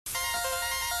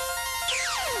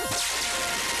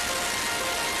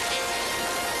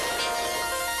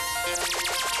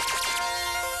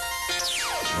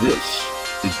This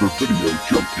is the Video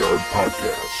Junkyard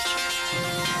Podcast.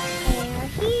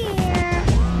 They're here.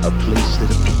 A place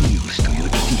that appeals to your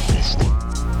deepest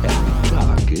and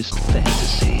darkest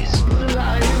fantasies.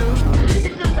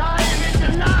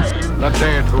 The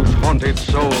dead whose haunted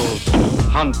souls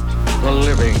hunt the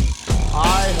living.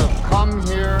 I have come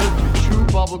here to chew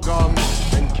bubblegum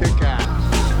and kick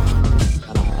ass.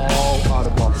 And I'm all out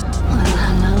of bubblegum.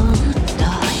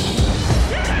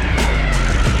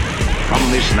 From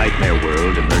this nightmare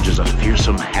world emerges a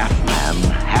fearsome half-man,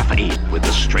 half-ape with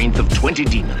the strength of 20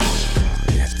 demons.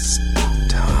 It's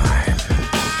time.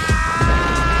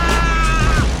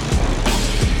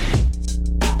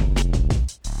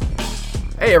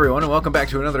 Hey everyone, and welcome back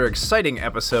to another exciting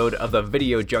episode of the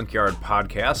Video Junkyard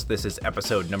Podcast. This is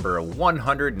episode number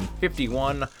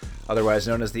 151, otherwise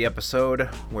known as the episode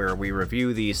where we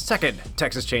review the second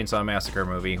Texas Chainsaw Massacre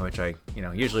movie, which I,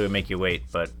 usually would make you wait,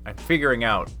 but I'm figuring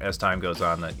out as time goes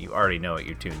on that you already know what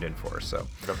you tuned in for, so.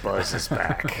 The buzz is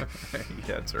back.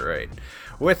 That's right.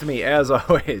 With me, as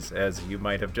always, as you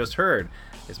might have just heard,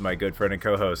 is my good friend and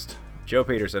co-host, Joe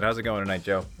Peterson. How's it going tonight,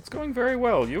 Joe? It's going very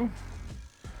well. You?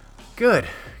 Good.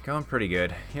 Going pretty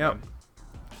good. Yep.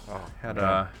 Oh, Had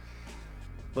a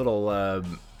little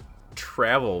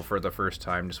travel for the first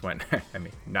time. Just went,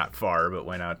 not far, but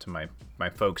went out to my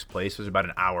folks' place. It was about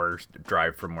an hour's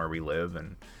drive from where we live,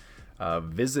 and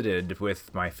visited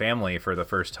with my family for the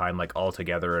first time, like all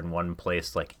together in one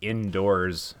place, like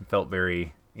indoors. It felt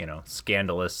very,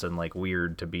 scandalous and like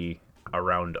weird to be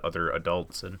around other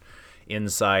adults and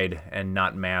inside and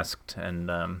not masked, and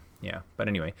but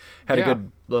anyway, had a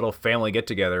good little family get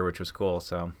together, which was cool.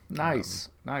 So nice.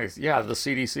 Yeah, the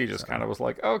CDC just kind of was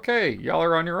like, okay, y'all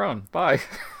are on your own, bye.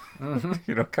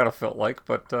 Kind of felt like,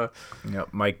 but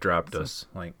Mike dropped us,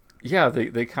 like, yeah,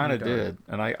 they kind of did.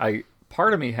 And I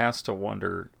part of me has to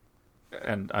wonder,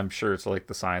 and I'm sure it's like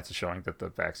the science is showing that the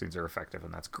vaccines are effective,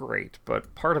 and that's great,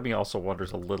 but part of me also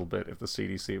wonders a little bit if the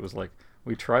CDC was like,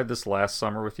 we tried this last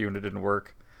summer with you and it didn't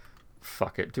work,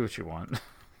 fuck it, do what you want.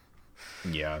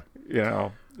 Yeah.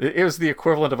 It was the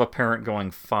equivalent of a parent going,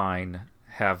 fine,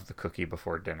 have the cookie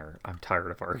before dinner. I'm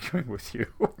tired of arguing with you.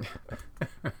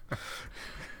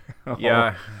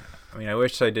 Yeah. I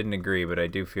wish I didn't agree, but I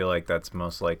do feel like that's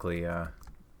most likely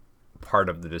part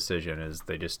of the decision, is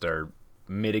they just are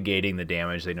mitigating the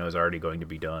damage they know is already going to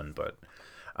be done. But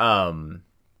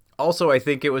also, I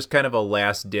think it was kind of a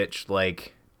last-ditch,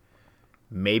 like,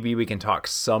 maybe we can talk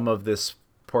some of this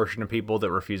portion of people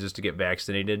that refuses to get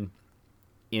vaccinated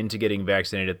into getting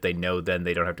vaccinated if they know then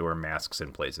they don't have to wear masks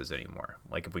in places anymore.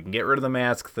 Like, if we can get rid of the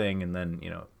mask thing, and then,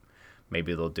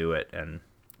 maybe they'll do it, and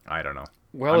I don't know.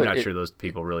 Well, I'm not sure those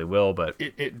people really will, but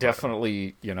it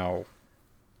definitely,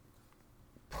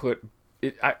 put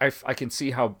it. I can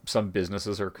see how some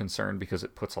businesses are concerned, because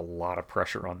it puts a lot of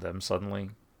pressure on them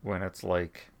suddenly, when it's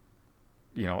like,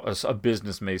 a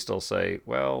business may still say,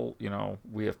 well,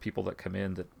 we have people that come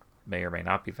in that may or may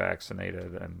not be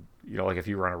vaccinated, and like if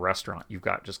you run a restaurant, you've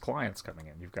got just clients coming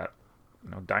in, you've got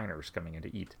diners coming in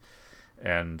to eat,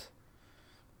 and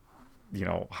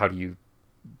how do you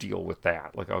deal with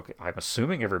that? Like, okay, I'm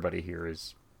assuming everybody here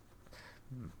is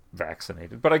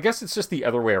vaccinated, but I guess it's just the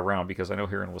other way around, because I know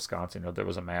here in Wisconsin, there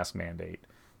was a mask mandate,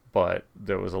 but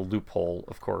there was a loophole,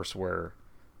 of course, where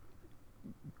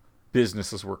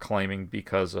businesses were claiming,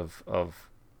 because of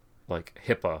like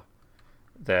HIPAA,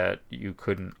 that you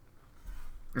couldn't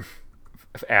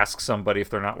ask somebody if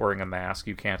they're not wearing a mask.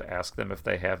 You can't ask them if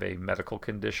they have a medical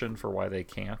condition for why they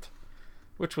can't,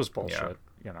 which was bullshit.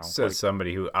 Says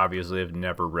somebody who obviously have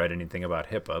never read anything about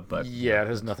HIPAA, but yeah, it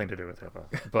has nothing to do with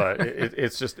HIPAA, but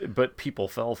it's just, but people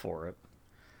fell for it,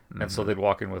 and so they'd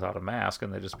walk in without a mask,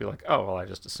 and they'd just be like, oh, well, I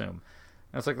just assume.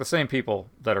 And it's like the same people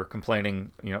that are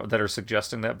complaining, that are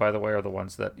suggesting that, by the way, are the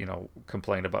ones that,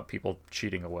 complain about people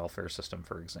cheating a welfare system,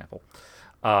 for example.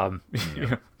 A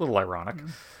little ironic.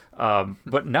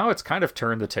 But now it's kind of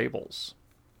turned the tables,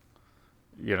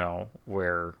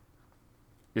 where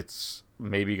it's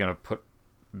maybe going to put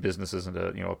businesses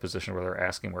into, a position where they're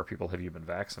asking where people, have you been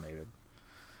vaccinated?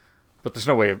 But there's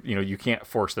no way of, you can't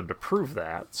force them to prove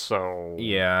that, so...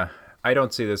 Yeah, I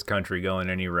don't see this country going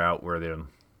any route where they're...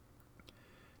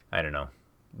 I don't know,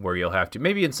 where you'll have to,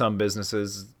 maybe in some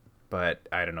businesses, but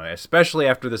I don't know, especially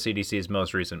after the CDC's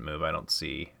most recent move, I don't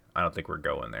think we're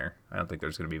going there. I don't think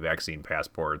there's going to be vaccine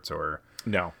passports or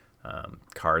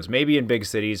cards. Maybe in big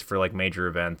cities for like major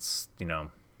events,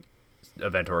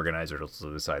 event organizers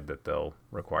will decide that they'll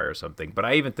require something. But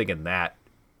I even think in that,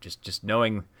 just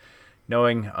knowing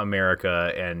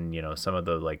America and, some of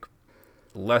the like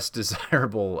less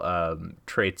desirable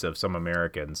traits of some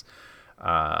Americans,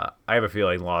 I have a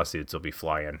feeling lawsuits will be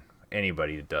flying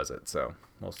anybody that does it. So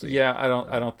we'll see. Yeah, I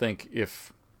don't think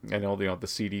if I know the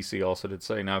CDC also did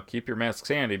say now keep your masks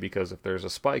handy because if there's a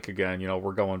spike again,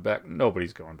 we're going back.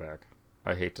 Nobody's going back.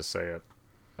 I hate to say it.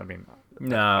 I mean,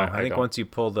 no, I think once you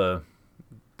pull the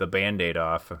Band-Aid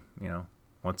off,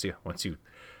 once you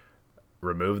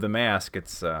remove the mask,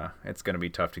 it's going to be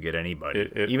tough to get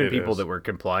anybody. Even people that were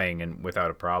complying and without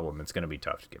a problem, it's going to be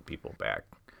tough to get people back.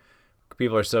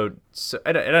 People are so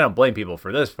I don't blame people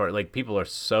for this part. Like, people are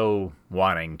so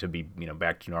wanting to be,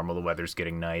 back to normal. The weather's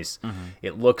getting nice. Mm-hmm.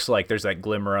 It looks like there's that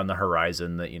glimmer on the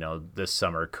horizon that, this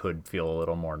summer could feel a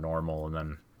little more normal.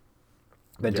 And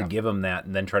then to give them that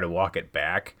and then try to walk it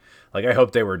back. Like, I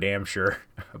hope they were damn sure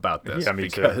about this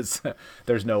because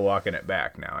there's no walking it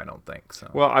back now, I don't think.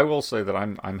 So. Well, I will say that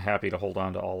I'm happy to hold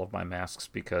on to all of my masks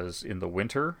because in the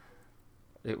winter,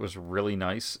 it was really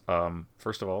nice.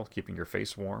 First of all, keeping your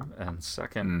face warm, and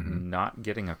second, not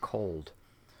getting a cold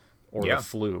or the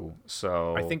flu.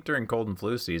 So I think during cold and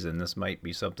flu season, this might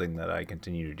be something that I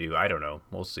continue to do. I don't know.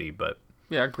 We'll see, but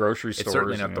yeah, grocery stores. It's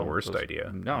certainly not the worst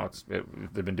idea. No,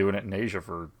 they've been doing it in Asia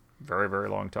for a very, very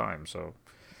long time. So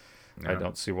I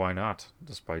don't see why not,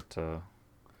 despite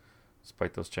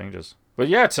those changes. But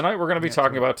yeah, tonight we're going to be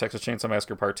talking about Texas Chainsaw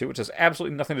Massacre Part 2, which has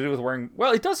absolutely nothing to do with wearing...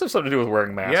 Well, it does have something to do with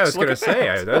wearing masks. Yeah, I was going to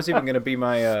say, that was even going to be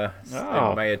my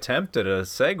my attempt at a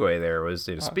segue there, was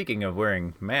speaking of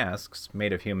wearing masks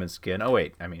made of human skin. Oh,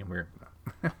 wait, I mean, we're...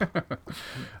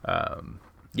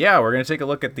 yeah, we're going to take a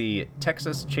look at the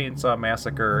Texas Chainsaw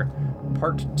Massacre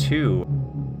Part 2.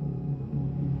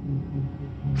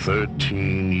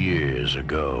 13 years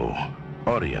ago,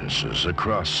 audiences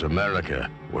across America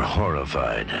were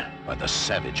horrified by the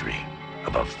savagery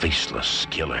of a faceless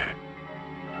killer.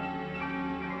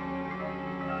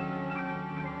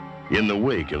 In the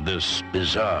wake of this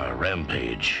bizarre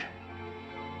rampage,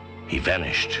 he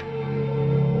vanished.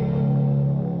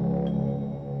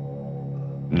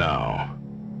 Now,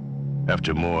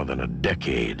 after more than a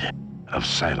decade of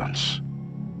silence,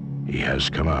 he has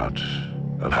come out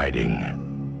of hiding.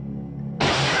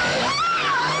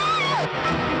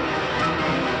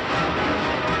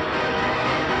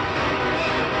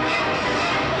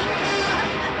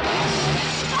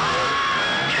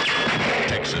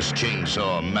 Texas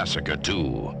Chainsaw Massacre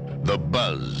 2. The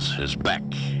Buzz is back.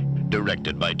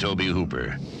 Directed by Tobe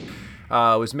Hooper.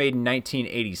 It was made in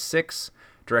 1986.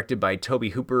 Directed by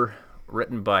Tobe Hooper.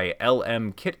 Written by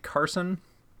L.M. Kit Carson.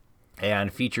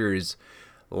 And features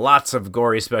lots of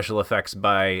gory special effects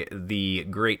by the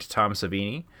great Tom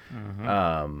Savini.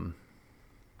 Mm-hmm.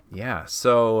 Yeah,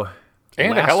 so...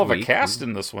 And a hell of a cast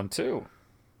in this one, too.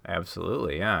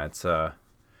 Absolutely, yeah. It's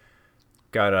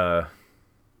got a...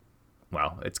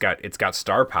 Well, it's got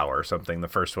star power, something the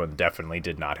first one definitely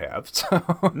did not have.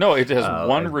 So. No, it has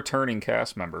one returning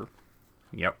cast member.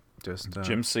 Yep, just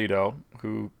Jim Cito,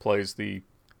 who plays the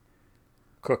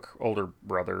Cook older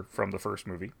brother from the first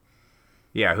movie.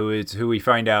 Yeah, who we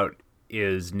find out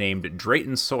is named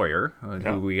Drayton Sawyer.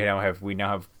 Who we now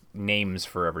have names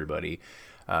for everybody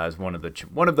as one of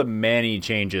the many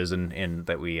changes in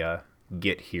that we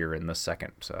get here in the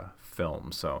second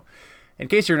film. So. In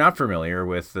case you're not familiar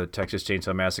with the Texas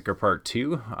Chainsaw Massacre Part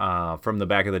 2, from the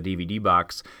back of the DVD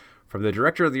box, from the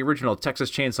director of the original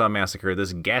Texas Chainsaw Massacre,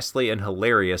 this ghastly and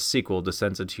hilarious sequel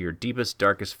descends into your deepest,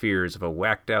 darkest fears of a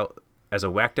whacked out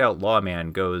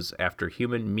lawman goes after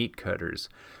human meat cutters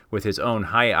with his own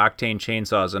high-octane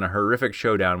chainsaws in a horrific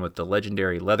showdown with the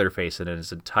legendary Leatherface and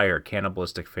his entire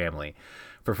cannibalistic family.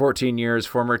 For 14 years,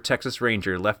 former Texas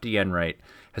Ranger Lefty Enright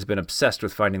has been obsessed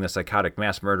with finding the psychotic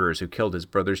mass murderers who killed his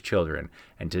brother's children,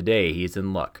 and today he's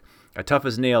in luck. A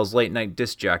tough-as-nails late-night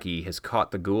disc jockey has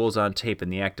caught the ghouls on tape in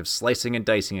the act of slicing and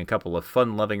dicing a couple of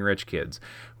fun-loving rich kids.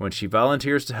 When she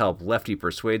volunteers to help, Lefty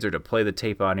persuades her to play the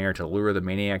tape on air to lure the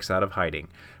maniacs out of hiding.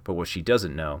 But what she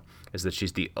doesn't know is that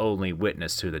she's the only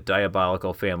witness to the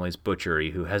diabolical family's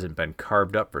butchery who hasn't been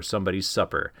carved up for somebody's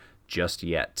supper just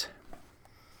yet.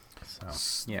 So,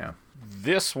 yeah.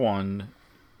 This one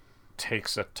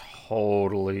takes a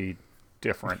totally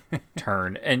different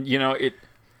turn. And,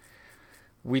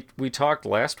 we talked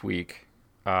last week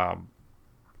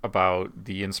about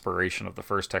the inspiration of the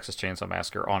first Texas Chainsaw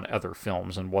Massacre on other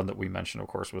films. And one that we mentioned, of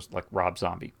course, was like Rob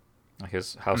Zombie,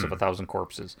 his House of a Thousand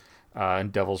Corpses,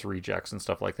 and Devil's Rejects and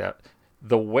stuff like that.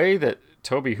 The way that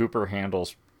Tobe Hooper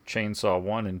handles Chainsaw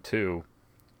 1 and 2,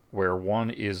 where 1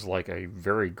 is like a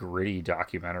very gritty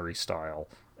documentary style,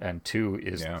 and 2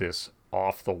 is this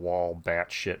off-the-wall,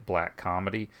 batshit black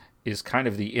comedy, is kind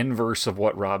of the inverse of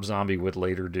what Rob Zombie would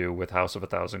later do with House of a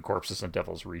Thousand Corpses and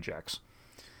Devil's Rejects.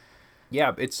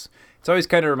 Yeah, it's always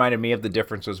kind of reminded me of the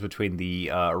differences between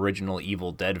the original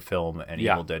Evil Dead film and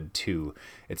Evil Dead 2.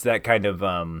 It's that kind of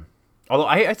although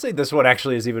I'd say this one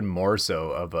actually is even more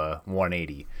so of a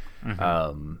 180.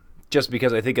 Just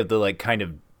because I think of the like kind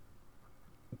of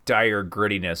dire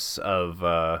grittiness of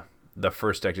the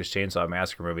first Texas Chainsaw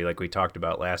Massacre movie, like we talked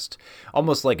about last,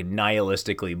 almost like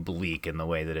nihilistically bleak in the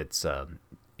way that it's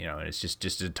it's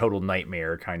just a total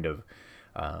nightmare kind of.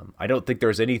 I don't think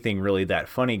there's anything really that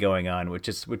funny going on, which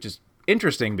is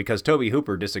interesting because Tobe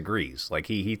Hooper disagrees. Like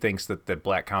he thinks that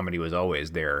black comedy was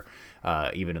always there,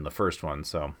 even in the first one.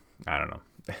 So I don't know,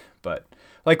 but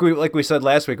like we said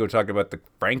last week, we talked about the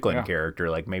Franklin character.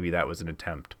 Like maybe that was an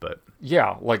attempt, but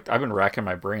yeah, like I've been racking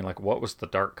my brain. Like what was the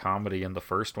dark comedy in the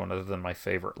first one, other than my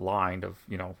favorite line of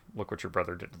look what your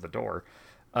brother did to the door.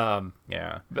 But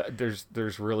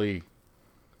there's really.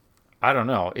 I don't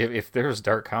know. If there's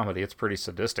dark comedy, it's pretty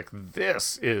sadistic.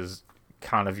 This is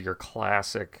kind of your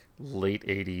classic late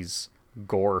 80s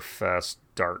gore fest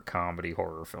dark comedy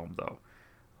horror film, though.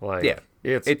 Like,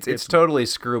 it's totally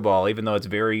screwball, even though it's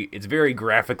very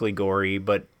graphically gory,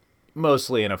 but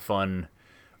mostly in a fun,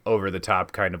 over the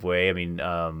top kind of way. I mean,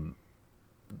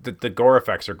 the gore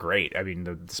effects are great. I mean,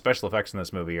 the special effects in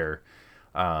this movie are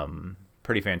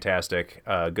pretty fantastic.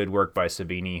 Good work by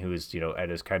Savini, who's at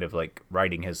his kind of like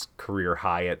riding his career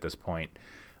high at this point,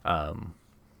 and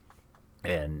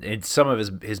it's some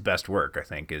of his best work, I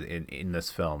think, in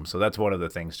this film. So that's one of the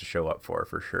things to show up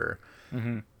for sure.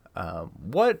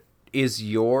 What is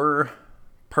your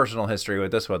personal history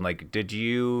with this one? Like,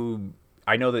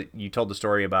 I know that you told the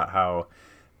story about how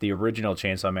the original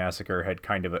Chainsaw Massacre had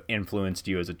kind of influenced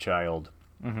you as a child.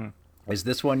 Is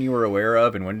this one you were aware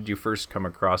of, and when did you first come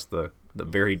across the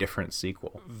very different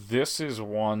sequel? This is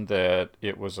one that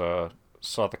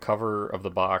saw the cover of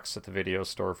the box at the video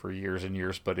store for years and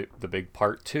years, but the big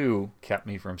part 2 kept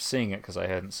me from seeing it because I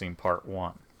hadn't seen part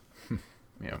 1.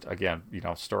 Again,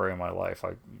 story of my life,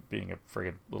 being a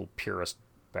friggin' little purist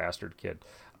bastard kid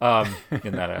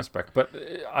in that aspect. But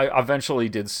I eventually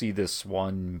did see this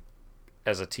one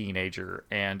as a teenager,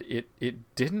 and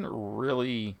it didn't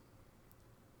really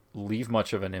leave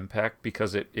much of an impact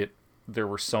because there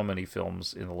were so many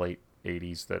films in the late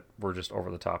 80s that were just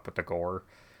over the top with the gore.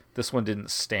 This one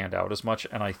didn't stand out as much,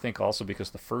 and I think also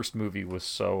because the first movie was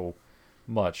so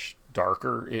much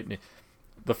darker.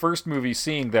 The first movie,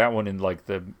 seeing that one in like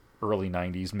the early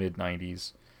 90s, mid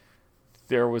 90s,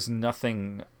 there was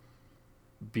nothing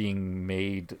being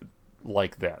made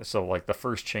like that. So like the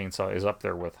first Chainsaw is up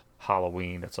there with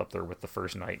Halloween, it's up there with the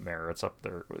first Nightmare, it's up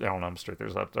there with Elm Street,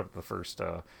 there's up there with the first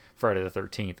Friday the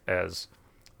 13th as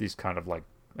these kind of like,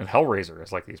 and Hellraiser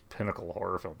as like these pinnacle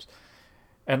horror films.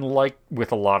 And like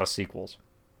with a lot of sequels,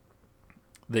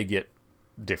 they get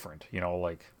different.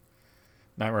 Like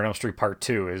Nightmare on Elm Street Part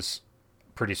 2 is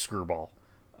pretty screwball.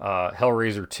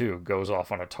 Hellraiser 2 goes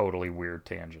off on a totally weird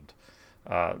tangent.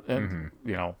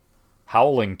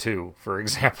 Howling 2, for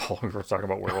example, we were talking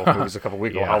about werewolf movies a couple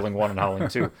weeks ago, Howling 1 and Howling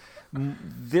 2.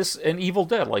 This, and Evil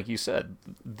Dead, like you said,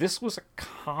 this was a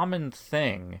common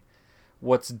thing.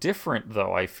 What's different,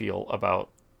 though, I feel, about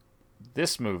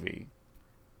this movie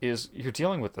is you're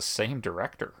dealing with the same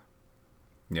director.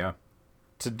 Yeah.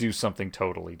 To do something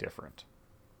totally different,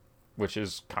 which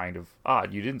is kind of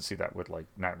odd. You didn't see that with, like,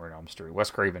 Nightmare on Elm Street. Wes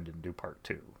Craven didn't do Part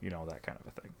 2, that kind of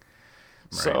a thing.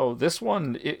 Right. So this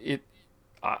one,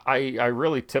 I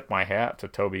really tip my hat to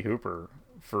Tobe Hooper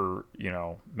for,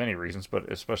 many reasons,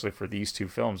 but especially for these two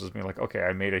films, as being like, okay,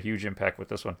 I made a huge impact with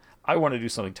this one. I want to do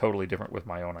something totally different with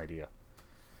my own idea.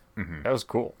 That was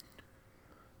cool.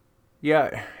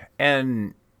 Yeah,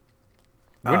 and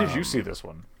when did you see this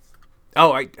one?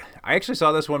 Oh, I actually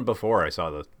saw this one before I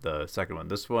saw the second one.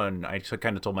 This one, I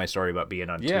kind of told my story about being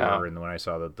on tour, and when I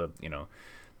saw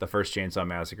the first Chainsaw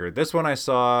Massacre. This one I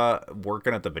saw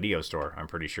working at the video store, I'm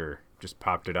pretty sure. Just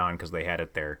popped it on because they had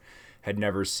it there. Had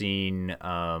never seen,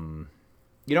 I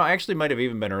actually might have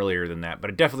even been earlier than that, but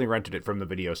I definitely rented it from the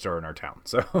video store in our town.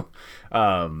 So,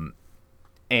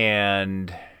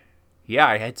 and yeah,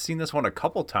 I had seen this one a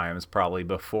couple times probably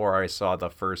before I saw the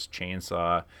first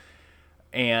Chainsaw.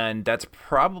 And that's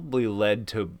probably led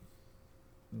to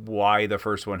why the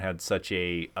first one had such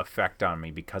a effect on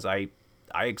me, because I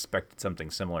expected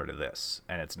something similar to this,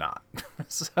 and it's not.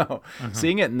 So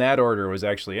seeing it in that order was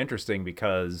actually interesting,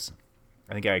 because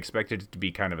I think I expected it to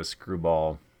be kind of a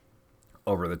screwball,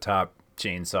 over-the-top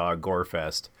Chainsaw gore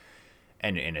fest,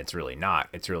 and it's really not.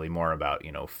 It's really more about,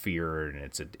 fear and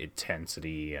its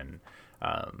intensity, and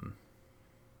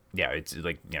it's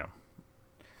like,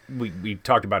 we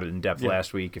talked about it in depth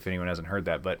last week, if anyone hasn't heard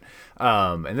that, but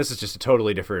and this is just a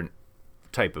totally different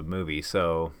type of movie.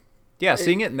 So Yeah,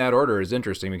 seeing it in that order is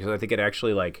interesting because I think it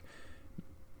actually like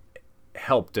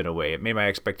helped in a way. It made my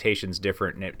expectations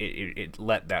different, and it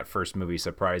let that first movie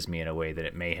surprise me in a way that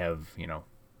it may have,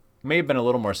 may have been a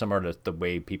little more similar to the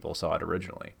way people saw it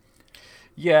originally.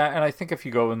 Yeah, and I think if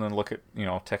you go and then look at,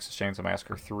 Texas Chainsaw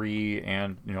Massacre 3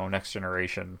 and, Next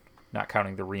Generation, not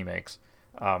counting the remakes,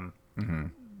 none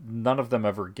of them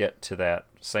ever get to that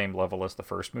same level as the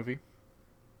first movie.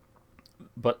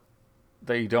 But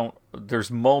they don't... There's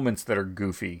moments that are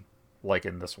goofy, like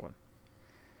in this one.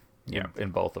 Yeah,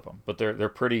 in both of them. But they're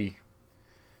pretty...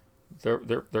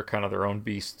 They're kind of their own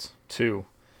beasts, too.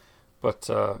 But,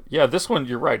 yeah, this one,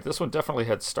 you're right. This one definitely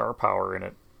had star power in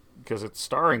it. Because it's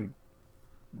starring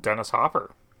Dennis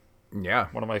Hopper. Yeah.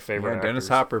 One of my favorite actors. Dennis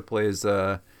Hopper plays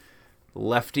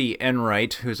Lefty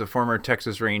Enright, who's a former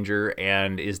Texas Ranger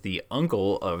and is the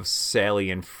uncle of Sally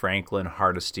and Franklin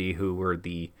Hardesty, who were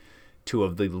the two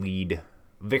of the lead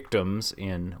victims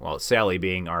in, well, Sally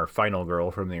being our final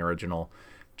girl from the original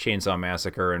Chainsaw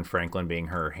Massacre, and Franklin being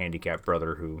her handicapped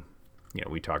brother who,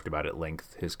 we talked about at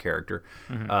length, his character.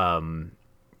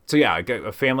 So yeah,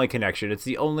 a family connection. It's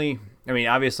the only... I mean,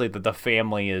 obviously the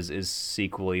family is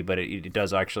sequely, but it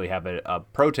does actually have a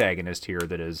protagonist here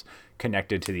that is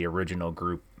connected to the original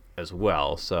group as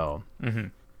well. So,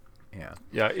 yeah.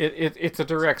 Yeah, it's a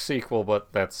direct sequel,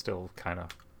 but that's still kind of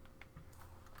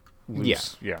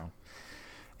loose. Yeah.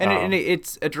 And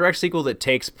it's a direct sequel that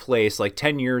takes place, like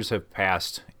 10 years have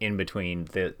passed in between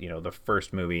the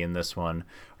first movie and this one,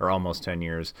 or almost 10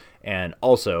 years. And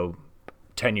also...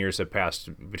 10 years have passed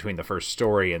between the first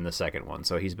story and the second one.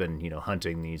 So he's been,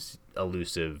 hunting these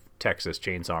elusive Texas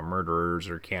chainsaw murderers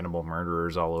or cannibal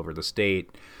murderers all over the state.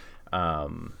 I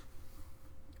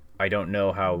don't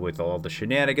know how, with all the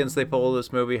shenanigans they pull in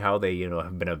this movie, how they,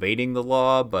 have been evading the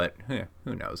law, but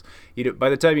who knows? By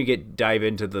the time you dive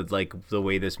into the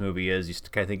way this movie is,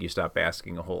 I think you stop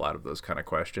asking a whole lot of those kind of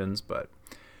questions, but...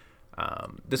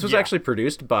 this was actually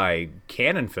produced by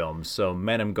Cannon Films, so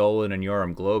Menem Golan and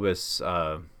Yoram Globus,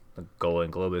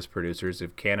 Golan Globus producers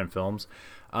of Cannon Films,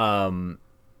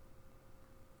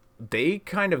 they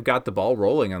kind of got the ball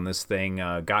rolling on this thing,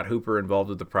 got Hooper involved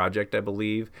with the project, I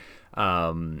believe.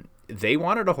 They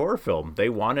wanted a horror film. They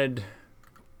wanted,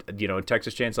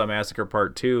 Texas Chainsaw Massacre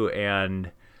Part 2,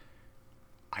 and...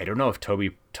 I don't know if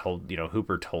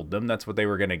Hooper told them that's what they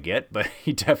were going to get, but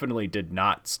he definitely did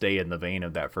not stay in the vein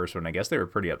of that first one. I guess they were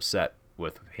pretty upset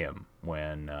with him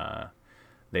when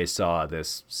they saw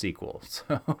this sequel.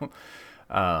 So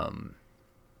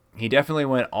he definitely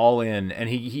went all in, and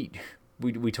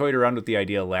we toyed around with the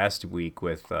idea last week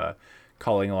with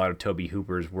calling a lot of Tobe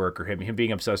Hooper's work, or him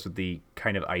being obsessed with the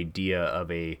kind of idea of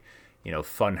a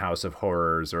fun house of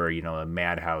horrors, or a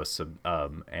madhouse,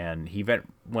 and he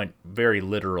went very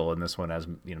literal in this one, as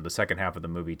the second half of the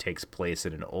movie takes place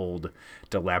in an old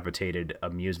dilapidated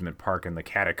amusement park in the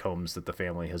catacombs that the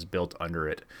family has built under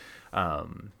it.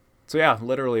 So yeah,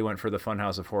 literally went for the fun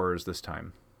house of horrors this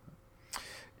time.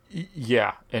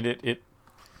 Yeah, and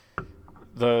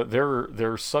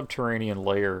their subterranean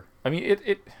layer, I mean,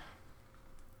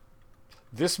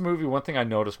 this movie, one thing I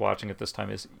noticed watching it this time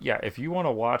is, if you want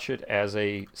to watch it as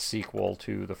a sequel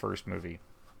to the first movie,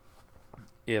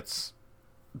 it's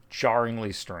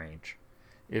jarringly strange.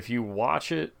 If you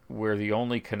watch it where the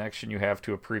only connection you have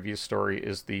to a previous story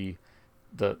is the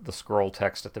scroll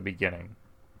text at the beginning,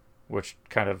 which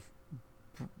kind of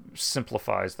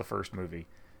simplifies the first movie.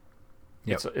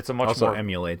 Yep. It's a much also more...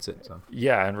 emulates it. So.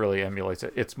 Yeah, and really emulates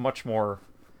it. It's much more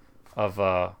of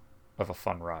a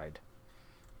fun ride.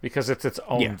 Because it's its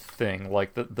own thing,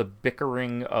 like the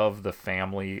bickering of the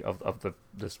family of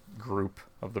this group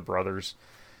of the brothers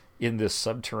in this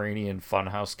subterranean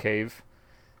funhouse cave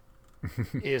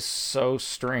is so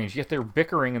strange. Yet they're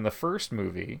bickering in the first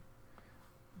movie,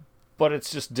 but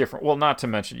it's just different. Well, not to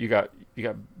mention you got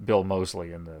Bill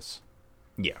Moseley in this,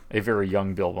 a very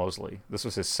young Bill Moseley. This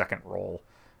was his second role,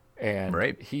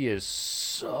 and he is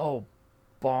so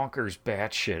bonkers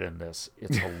batshit in this.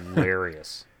 It's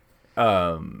hilarious.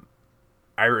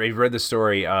 I read the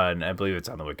story on, I believe it's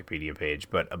on the Wikipedia page,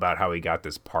 but about how he got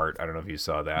this part. I don't know if you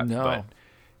saw that. No. But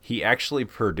he actually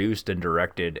produced and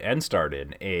directed and starred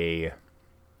in a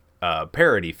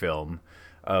parody film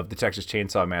of the Texas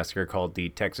Chainsaw Massacre called The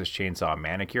Texas Chainsaw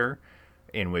Manicure,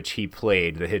 in which he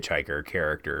played the hitchhiker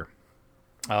character.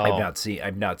 Oh.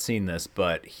 I've not seen this,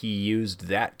 but he used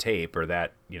that tape, or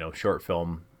that short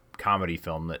film, comedy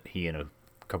film that he and a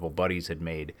couple buddies had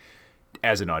made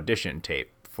as an audition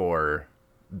tape for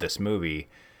this movie.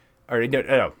 Or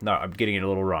no, I'm getting it a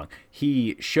little wrong.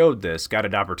 He showed this, got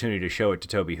an opportunity to show it to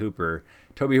Tobe Hooper.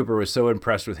 Tobe Hooper was so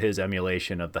impressed with his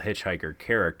emulation of the hitchhiker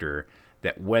character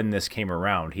that when this came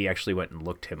around, he actually went and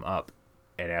looked him up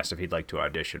and asked if he'd like to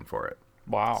audition for it.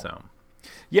 Wow. So,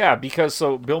 yeah, because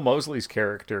Bill Moseley's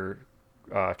character,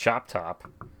 Chop Top,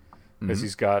 because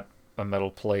he's got a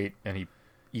metal plate and he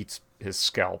eats his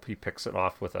scalp. He picks it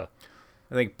off with a...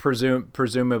 I think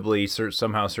presumably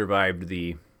somehow survived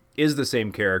is the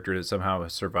same character that somehow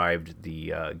survived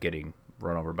the getting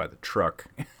run over by the truck.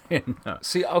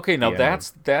 See, okay, now Yeah.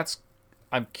 that's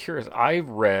I'm curious. I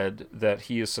read that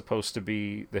he is supposed to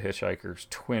be the hitchhiker's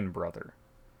twin brother.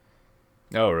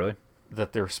 Oh, really?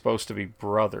 That they're supposed to be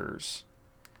brothers.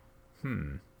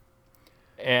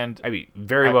 And I mean,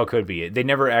 very well could be. They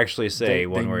never actually say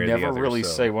one way or the other. They never really so.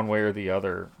 say one way or the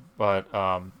other, but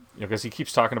because he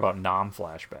keeps talking about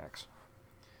flashbacks.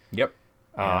 Yep.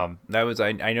 That was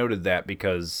I noted that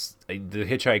because the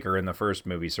hitchhiker in the first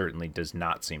movie certainly does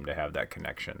not seem to have that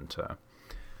connection to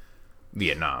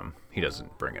Vietnam. He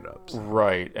doesn't bring it up. So.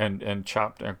 Right, and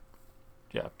Chop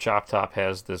Top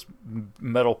has this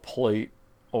metal plate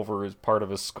over his part of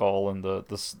his skull, and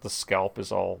the scalp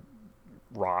is all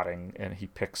rotting, and he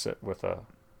picks it with a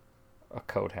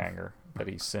coat hanger that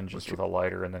he singes with a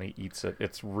lighter, and then he eats it.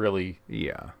 It's really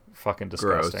fucking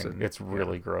disgusting. It's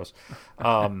really gross.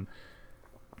 Yeah,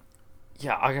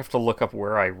 I have to look up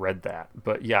where I read that.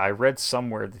 But yeah, I read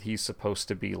somewhere that he's supposed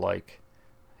to be like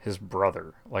his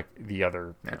brother, like the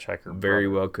other hitchhiker. Very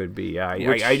brother. well could be. Yeah,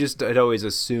 I just had always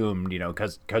assumed,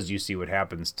 because you see what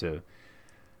happens to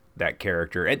that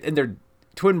character. And their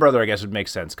twin brother, I guess, would make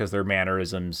sense because their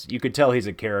mannerisms, you could tell he's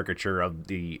a caricature of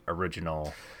the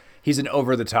original. He's an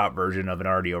over-the-top version of an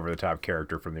already over-the-top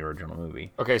character from the original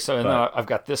movie. Okay, so I've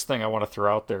got this thing I want to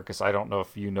throw out there because I don't know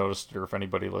if you noticed it or if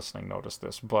anybody listening noticed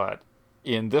this, but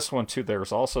in this one, too,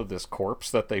 there's also this corpse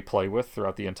that they play with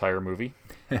throughout the entire movie.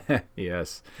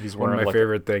 Yes. He's one wearing of my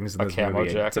favorite things in this camo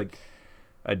movie. jacket.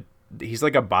 It's he's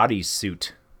like a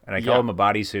bodysuit, and I call him a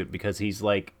bodysuit because he's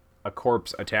like a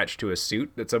corpse attached to a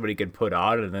suit that somebody could put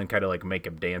on and then kind of like make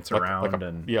him dance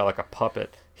around. Like a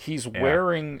puppet. He's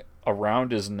wearing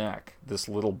around his neck this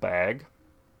little bag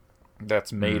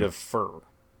that's made of fur.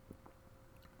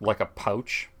 Like a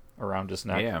pouch around his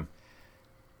neck. Yeah.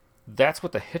 That's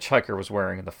what the hitchhiker was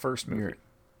wearing in the first movie.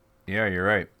 You're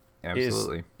right.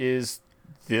 Absolutely. Is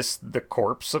this the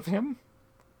corpse of him?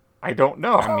 I don't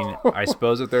know. I mean, I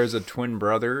suppose that there's a twin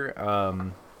brother,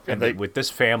 and with this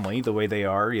family, the way they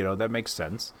are, that makes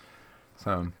sense.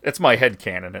 So it's my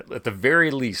headcanon. At the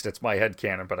very least, it's my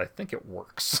headcanon, but I think it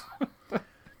works.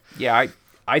 Yeah,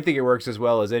 I think it works as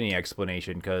well as any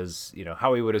explanation because,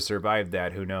 how he would have survived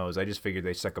that, who knows? I just figured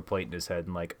they stuck a plate in his head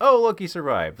and like, oh, look, he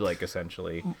survived, like,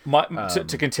 essentially.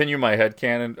 To continue my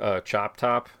headcanon, Chop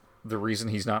Top, the reason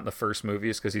he's not in the first movie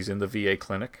is because he's in the VA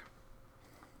clinic.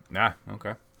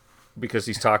 Okay. Because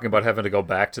he's talking about having to go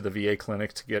back to the VA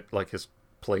clinic to get, like, his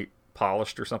plate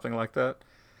polished or something like that.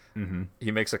 Mm-hmm.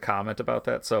 He makes a comment about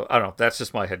that. So, I don't know. That's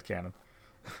just my headcanon.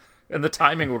 And the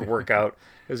timing would work out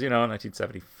because,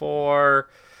 1974,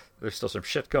 there's still some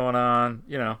shit going on,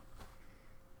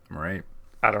 Right.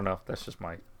 I don't know. That's just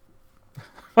my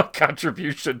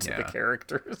contribution to the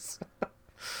characters.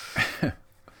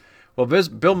 Well,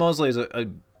 Bill Moseley is a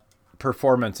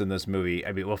performance in this movie.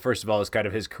 I mean, well, first of all, it's kind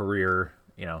of his career,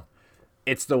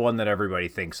 It's the one that everybody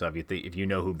thinks of. If you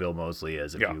know who Bill Moseley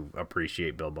is, if you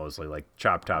appreciate Bill Moseley, like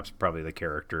Chop Top's probably the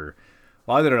character.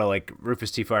 Well, I don't know, like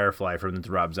Rufus T. Firefly from the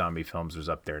Rob Zombie films was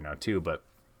up there now too, but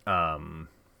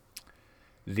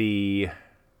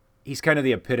he's kind of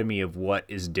the epitome of what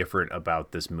is different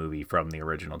about this movie from the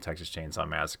original Texas Chainsaw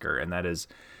Massacre, and that is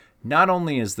not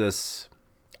only is this,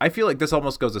 I feel like this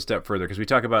almost goes a step further because we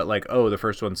talk about like, oh, the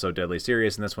first one's so deadly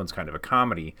serious and this one's kind of a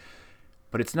comedy,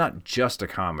 but it's not just a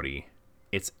comedy.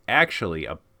 It's actually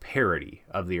a parody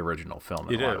of the original film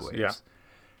in a lot of ways. Yeah.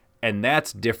 And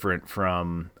that's different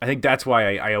from, I think that's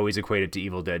why I always equate it to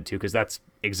Evil Dead 2, because that's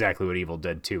exactly what Evil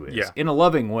Dead 2 is. In a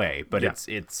loving way, but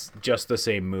it's just the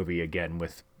same movie again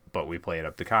but we play it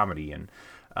up the comedy and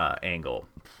angle.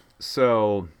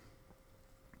 So,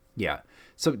 yeah.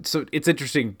 So it's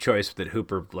interesting choice that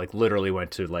Hooper like literally went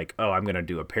to like, oh, I'm going to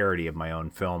do a parody of my own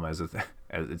film as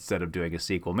instead of doing a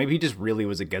sequel. Maybe he just really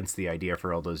was against the idea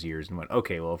for all those years and went,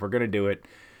 okay, well, if we're going to do it,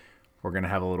 we're going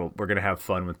to have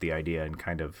fun with the idea and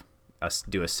kind of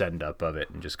do a send up of it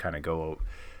and just kind of go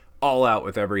all out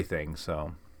with everything.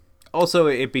 So also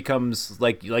it becomes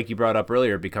like you brought up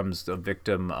earlier, it becomes a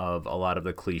victim of a lot of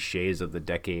the cliches of the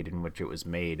decade in which it was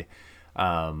made.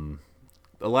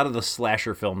 A lot of the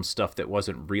slasher film stuff that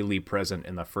wasn't really present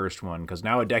in the first one, because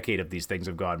now a decade of these things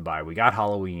have gone by. We got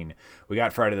Halloween, we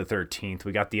got Friday the 13th,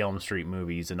 we got the Elm Street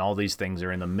movies, and all these things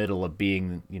are in the middle of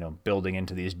being, building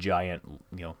into these giant,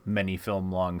 many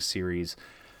film long series.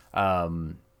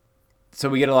 So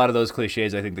we get a lot of those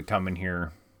cliches, I think, that come in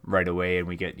here right away, and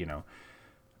we get,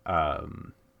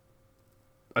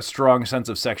 a strong sense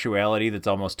of sexuality that's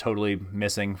almost totally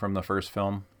missing from the first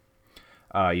film.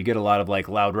 You get a lot of like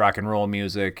loud rock and roll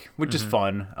music, which is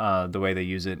fun. The way they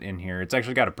use it in here, it's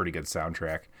actually got a pretty good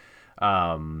soundtrack.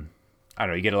 I don't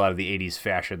know. You get a lot of the '80s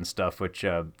fashion stuff, which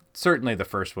certainly the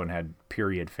first one had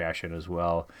period fashion as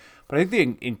well. But I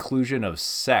think the inclusion of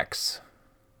sex,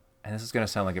 and this is going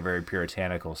to sound like a very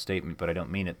puritanical statement, but I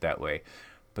don't mean it that way.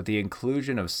 But the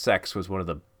inclusion of sex was one of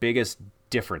the biggest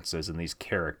differences in these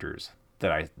characters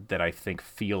that I think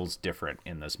feels different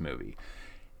in this movie.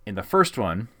 In the first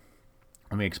one,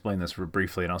 let me explain this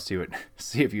briefly, and I'll see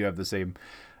if you have the same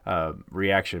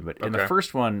reaction. But in the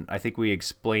first one, I think we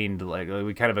explained, like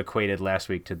we kind of equated last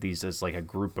week to these as like a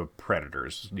group of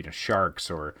predators, sharks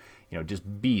or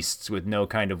just beasts with no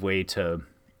kind of way to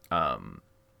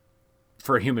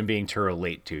for a human being to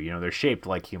relate to. They're shaped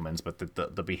like humans, but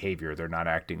the behavior, they're not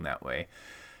acting that way.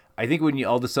 I think when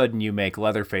all of a sudden you make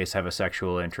Leatherface have a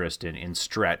sexual interest in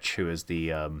Stretch, who is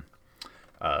the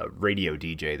radio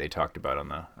DJ they talked about on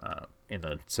the in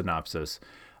the synopsis,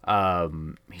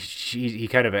 she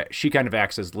kind of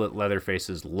acts as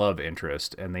Leatherface's love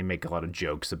interest, and they make a lot of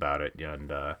jokes about it,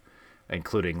 and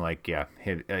including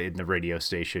him, in the radio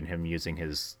station, him using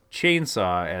his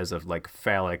chainsaw as a like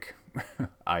phallic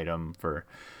item for.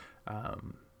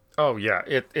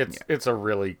 It's a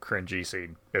really cringy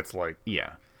scene. It's like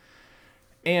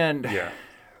And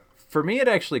for me, it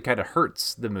actually kind of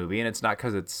hurts the movie, and it's not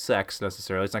because it's sex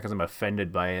necessarily. It's not because I'm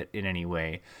offended by it in any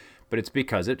way, but it's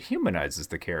because it humanizes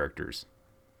the characters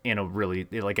in a really,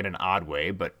 like, in an odd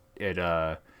way. But it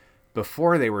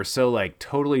before they were so like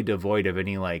totally devoid of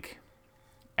any like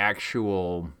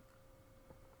actual,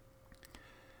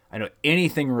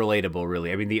 anything relatable,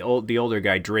 really. I mean, the older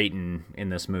guy Drayton in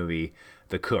this movie,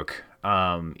 the cook,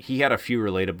 he had a few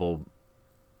relatable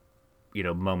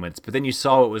moments, but then you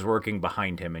saw what was working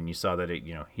behind him, and you saw that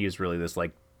he is really this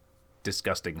like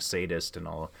disgusting sadist and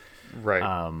all. Right.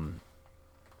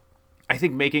 I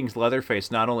think making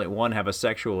Leatherface not only one have a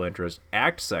sexual interest,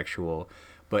 act sexual,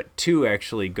 but two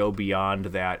actually go beyond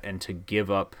that and to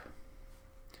give up,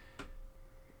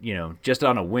 just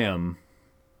on a whim,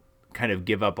 kind of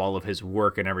give up all of his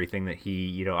work and everything that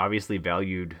he obviously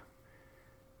valued.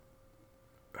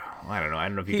 I don't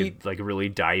know if you could like really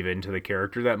dive into the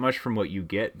character that much from what you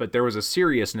get, but there was a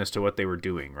seriousness to what they were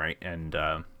doing, right? And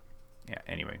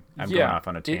anyway, I'm going off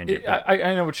on a tangent.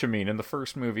 I know what you mean. In the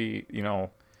first movie,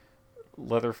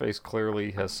 Leatherface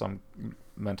clearly has some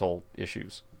mental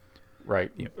issues,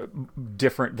 right?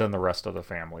 Different than the rest of the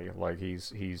family. Like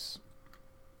he's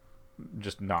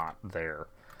just not there.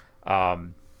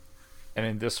 And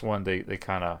in this one, they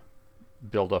kind of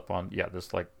build up on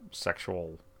this like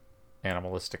sexual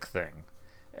animalistic thing,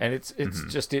 and it's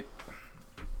just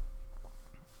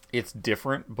it's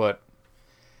different, but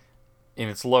in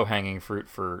its low-hanging fruit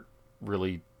for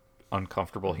really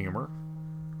uncomfortable humor.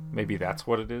 Maybe that's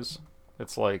what it is.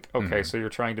 It's like, okay, so you're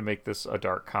trying to make this a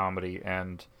dark comedy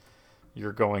and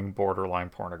you're going borderline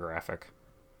pornographic.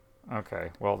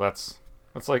 Okay, well that's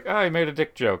like, I made a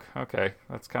dick joke. Okay,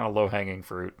 that's kind of low-hanging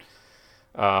fruit.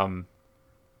 But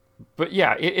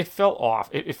yeah, it felt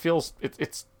off. It feels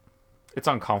it's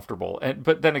uncomfortable,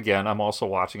 but then again, I'm also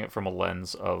watching it from a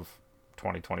lens of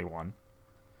 2021.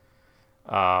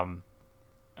 I'm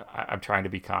trying to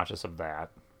be conscious of that,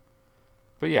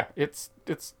 but yeah, it's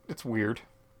weird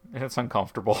and it's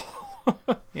uncomfortable.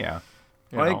 Yeah,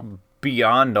 I think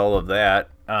beyond all of that,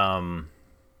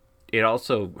 it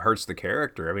also hurts the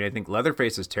character. I mean, I think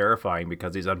Leatherface is terrifying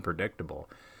because he's unpredictable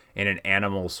in an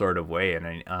animal sort of way,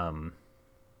 and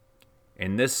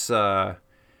in this.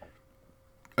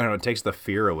 I don't know, it takes the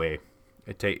fear away.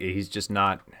 He's just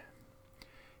not.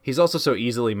 He's also so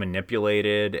easily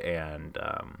manipulated, and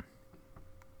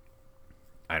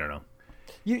I don't know.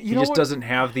 He just doesn't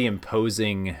have the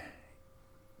imposing,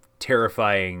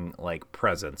 terrifying like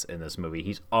presence in this movie.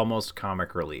 He's almost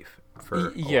comic relief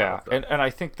for and I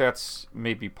think that's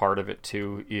maybe part of it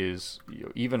too. Is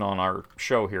even on our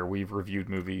show here, we've reviewed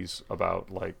movies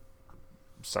about like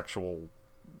sexual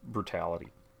brutality.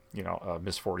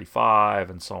 Miss 45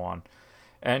 and so on.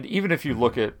 And even if you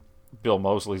look at Bill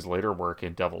Moseley's later work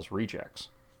in Devil's Rejects,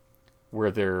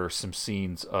 where there are some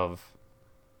scenes of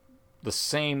the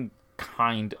same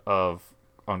kind of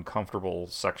uncomfortable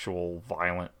sexual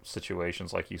violent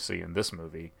situations like you see in this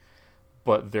movie,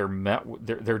 but they're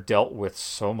dealt with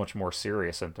so much more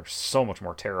serious and they're so much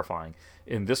more terrifying.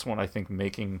 In this one, I think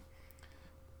making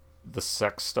the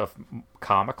sex stuff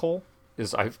comical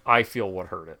is I feel what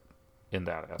hurt it. in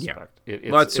that aspect. Yeah.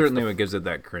 Well, that's certainly what gives it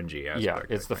that cringy aspect. Yeah,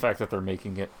 it's the fact that they're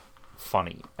making it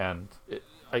funny, and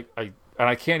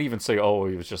I can't even say, oh,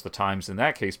 it was just the times in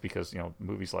that case, because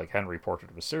movies like Henry,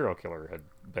 Portrait of a Serial Killer had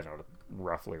been out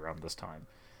roughly around this time,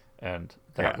 and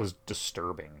that was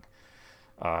disturbing,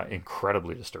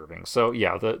 incredibly disturbing. So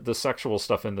yeah, the sexual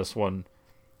stuff in this one,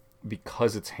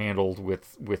 because it's handled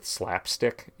with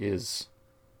slapstick,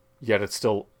 yet it's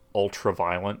still ultra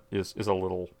violent, is a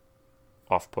little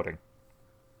off-putting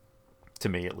to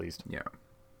me, at least. Yeah.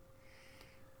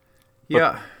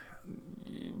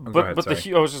 But I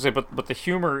was just say, but the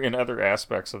humor in other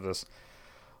aspects of this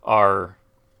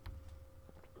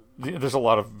there's a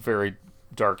lot of very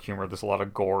dark humor. There's a lot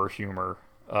of gore humor.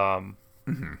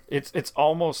 It's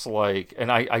almost like,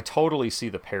 and I totally see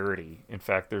the parody. In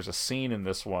fact, there's a scene in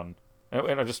this one,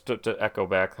 and I just to echo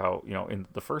back how in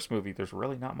the first movie there's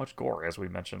really not much gore, as we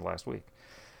mentioned last week.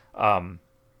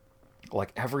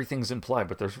 Like everything's implied,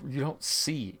 but you don't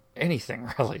see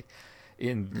anything really.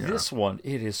 In this one,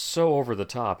 it is so over the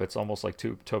top. It's almost like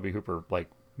Tobe Hooper like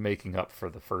making up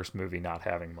for the first movie not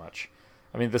having much.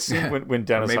 I mean, the scene when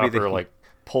Dennis Hopper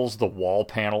pulls the wall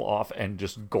panel off and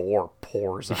just gore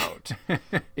pours out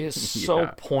is so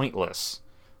pointless.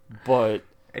 But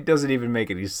it doesn't even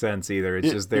make any sense either. It's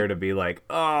just there to be like,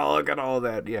 oh, look at all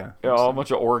that. Yeah, a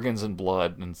bunch of organs and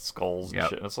blood and skulls and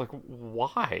shit. And it's like,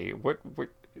 why? What?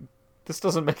 This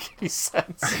doesn't make any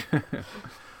sense.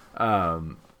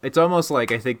 It's almost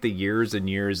like, I think, the years and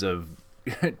years of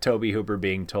Tobe Hooper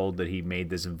being told that he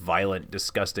made this violent,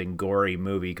 disgusting, gory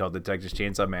movie called the Texas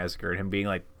Chainsaw Massacre, and him being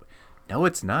like, no,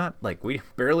 it's not. Like, we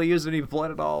barely use any blood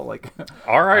at all. Like,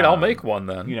 all right, I'll make one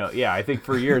then. I think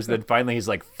for years, then finally he's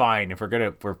like, fine, if we're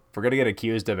gonna get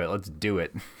accused of it, let's do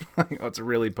it. Let's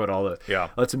really put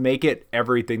let's make it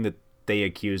everything that they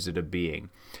accused it of being.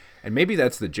 And maybe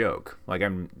that's the joke. Like,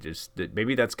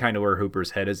 maybe that's kind of where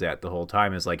Hooper's head is at the whole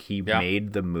time, is like he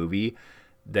made the movie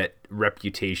that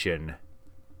reputation,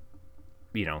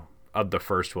 of the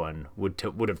first one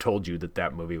would have told you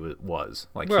that movie was.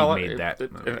 Like, he made that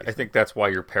movie. I think that's why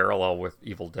your parallel with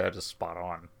Evil Dead is spot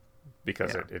on,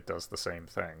 because it does the same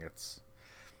thing.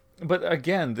 But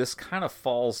again, this kind of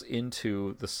falls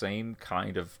into the same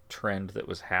kind of trend that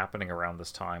was happening around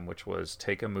this time, which was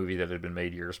take a movie that had been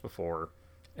made years before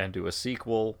and do a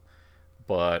sequel,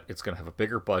 but it's going to have a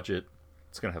bigger budget,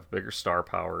 it's going to have bigger star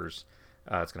powers,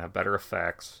 it's going to have better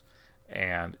effects,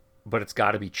 but it's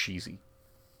got to be cheesy.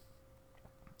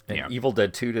 And Evil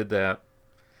Dead 2 did that.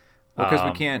 Well, because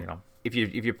we can't, if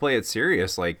you play it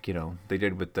serious, like they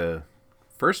did with the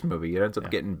first movie, it ends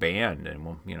up getting banned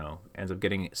and ends up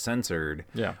getting censored.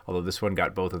 Yeah. Although this one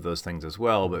got both of those things as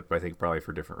well, but I think probably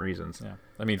for different reasons. Yeah.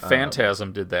 I mean,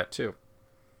 Phantasm did that too.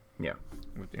 Yeah.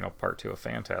 Part 2 of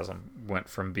Phantasm went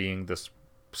from being this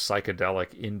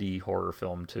psychedelic indie horror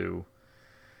film to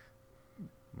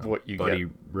what you Buddy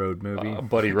Road movie.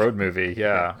 Buddy Road movie,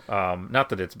 yeah. Not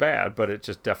that it's bad, but it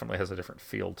just definitely has a different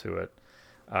feel to it.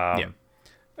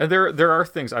 And there are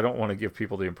things, I don't want to give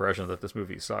people the impression that this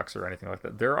movie sucks or anything like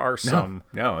that. There are some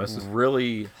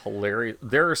really hilarious.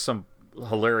 There are some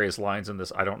hilarious lines in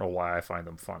this. I don't know why I find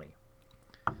them funny.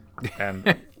 And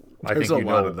I think a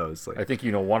lot of those. I think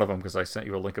one of them, because I sent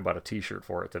you a link about a T-shirt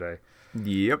for it today.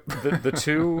 Yep. The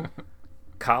two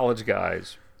college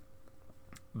guys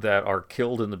that are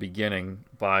killed in the beginning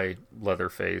by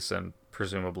Leatherface and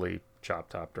presumably Chop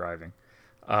Top driving,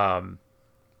 they're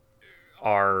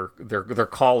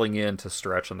calling in to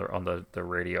Stretch on the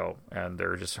radio, and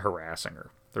they're just harassing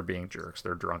her. They're being jerks.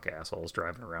 They're drunk assholes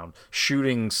driving around,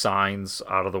 shooting signs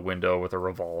out of the window with a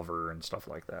revolver and stuff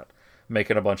like that,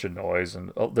 making a bunch of noise.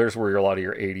 And there's where a lot of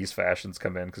your 80s fashions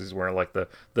come in, because he's wearing like the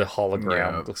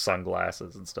hologram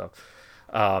sunglasses and stuff.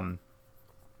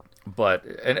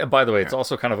 But by the way, it's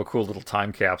also kind of a cool little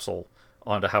time capsule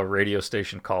onto how radio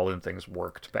station call-in things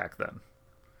worked back then.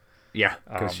 Yeah,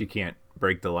 because she can't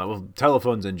break the line. Well,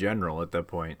 telephones in general at that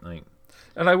point, like.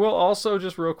 And I will also,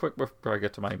 just real quick before I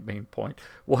get to my main point,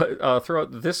 throw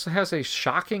out, this has a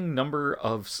shocking number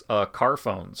of car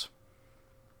phones.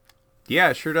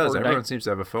 Yeah, it sure does. Everyone seems to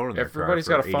have a phone in their car. Everybody's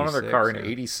got a phone in their car in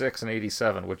 86 and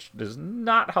 87, which is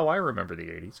not how I remember the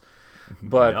 80s.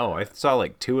 But no, I saw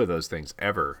like 2 of those things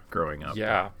ever growing up.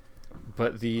 Yeah,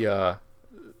 but they're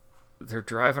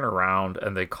driving around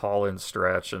and they call in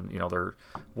Stretch, and do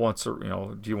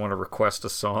you want to request a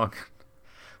song?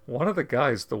 One of the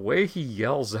guys, the way he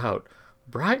yells out,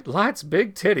 "Bright lights,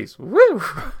 big titties, woo!"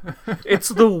 It's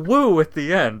the woo at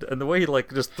the end, and the way he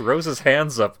just throws his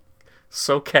hands up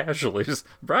so casually, just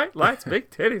bright lights, big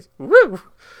titties, woo.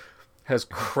 has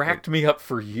cracked me up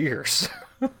for years.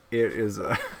 It is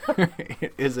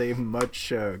it is a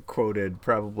much quoted,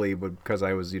 probably because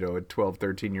I was, a 12,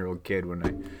 13-year-old kid when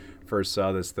I first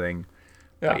saw this thing.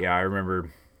 Yeah, but yeah, I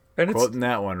remember and quoting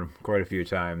that one quite a few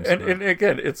times. And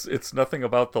again, it's nothing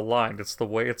about the line; it's the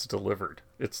way it's delivered.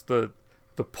 It's the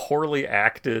poorly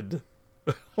acted,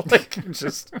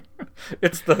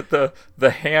 it's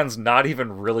the hands not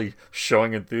even really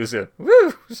showing enthusiasm.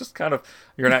 Woo! It's just kind of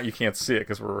you can't see it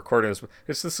because we're recording this. But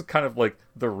it's just kind of like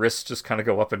the wrists just kind of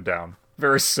go up and down.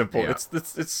 Very simple. Yeah.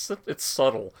 It's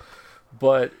subtle,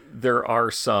 but there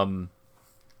are some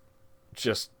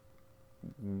just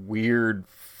weird,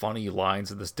 funny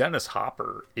lines in this. Dennis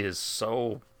Hopper is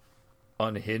so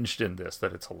unhinged in this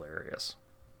that it's hilarious.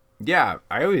 Yeah,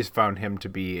 I always found him to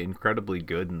be incredibly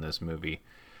good in this movie.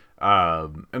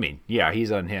 Yeah,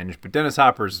 he's unhinged, but Dennis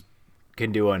Hopper's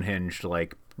can do unhinged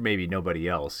like maybe nobody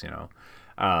else, I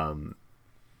don't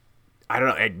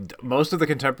know. Most of the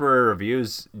contemporary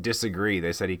reviews disagree.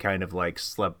 They said he kind of like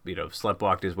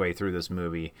sleptwalked his way through this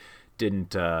movie.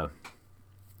 Didn't,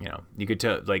 you could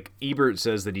tell, like Ebert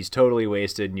says that he's totally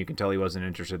wasted and you can tell he wasn't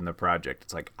interested in the project.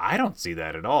 It's like, I don't see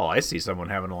that at all. I see someone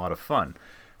having a lot of fun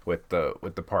with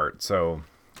the part. So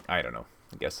I don't know.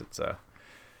 I guess it's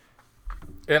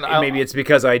and maybe it's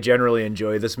because I generally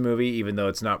enjoy this movie, even though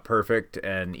it's not perfect,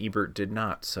 and Ebert did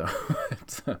not. So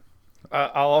it's,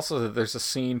 I'll also, there's a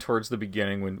scene towards the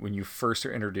beginning when you first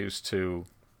are introduced to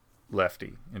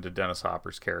Lefty, into Dennis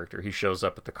Hopper's character. He shows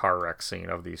up at the car wreck scene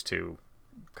of these two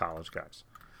college guys,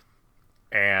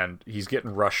 and he's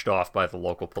getting rushed off by the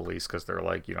local police because they're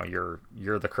like, you're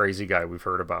the crazy guy we've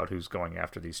heard about who's going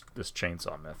after this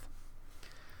chainsaw myth.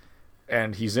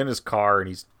 And he's in his car and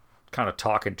he's kind of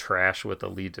talking trash with the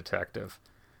lead detective.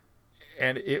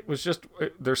 And it was just,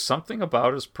 there's something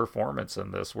about his performance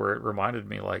in this where it reminded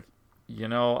me, like,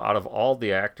 out of all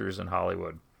the actors in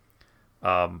Hollywood,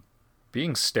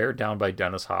 being stared down by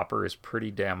Dennis Hopper is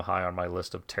pretty damn high on my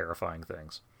list of terrifying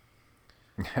things.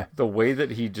 The way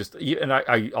that he just, and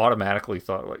I automatically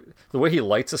thought, like, the way he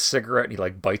lights a cigarette and he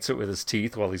like bites it with his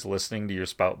teeth while he's listening to you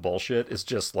spout bullshit is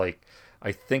just like,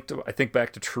 I think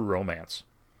back to True Romance.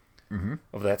 Mm-hmm.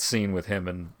 Of that scene with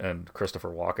him and Christopher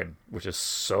Walken, which is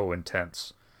so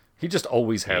intense. He just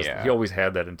always has. Yeah. He always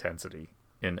had that intensity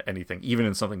in anything, even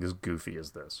in something as goofy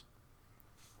as this.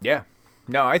 Yeah,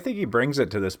 no, I think he brings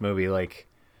it to this movie. Like,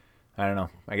 I don't know.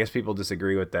 I guess people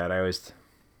disagree with that. I always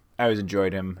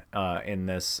enjoyed him in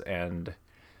this, and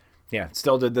yeah,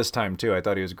 still did this time too. I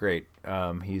thought he was great.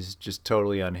 He's just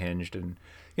totally unhinged, and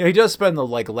he does spend the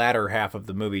latter half of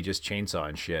the movie just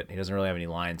chainsawing shit. He doesn't really have any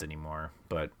lines anymore,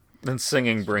 but. And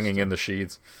singing, bringing in the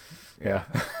sheets. Yeah.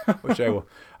 Which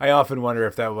I often wonder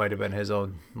if that might have been his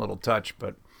own little touch,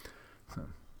 but.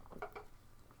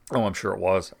 Oh, I'm sure it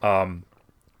was.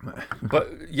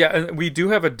 But yeah, we do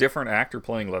have a different actor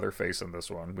playing Leatherface in this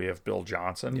one. We have Bill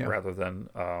Johnson rather than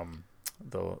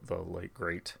the late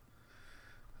great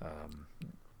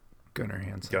Gunnar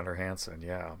Hansen. Gunnar Hansen,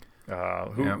 yeah.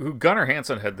 Who Gunnar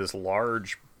Hansen had this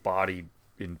large body,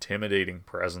 intimidating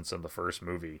presence in the first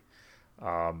movie.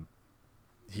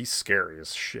 He's scary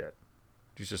as shit.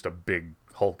 He's just a big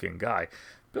hulking guy.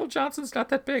 Bill Johnson's not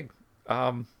that big.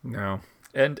 No.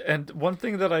 And one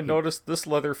thing that I noticed this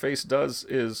Leatherface does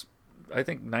is, I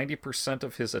think 90%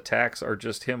 of his attacks are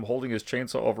just him holding his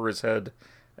chainsaw over his head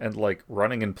and like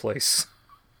running in place.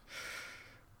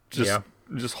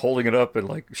 Just holding it up and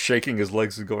like shaking his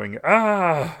legs and going,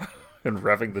 ah, and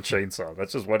revving the chainsaw.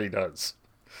 That's just what he does.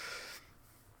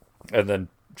 And then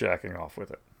jacking off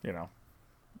with it,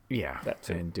 Yeah,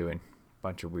 and doing a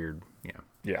bunch of weird,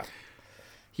 Yeah.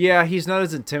 Yeah, he's not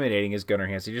as intimidating as Gunnar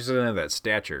Hansen. He just doesn't have that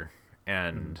stature.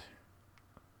 And,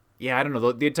 yeah, I don't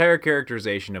know. The entire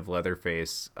characterization of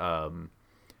Leatherface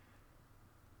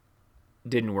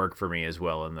didn't work for me as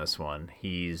well in this one.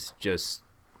 He's just...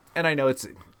 And I know it's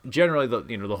generally,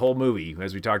 the whole movie,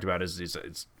 as we talked about,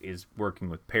 is working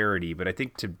with parody. But I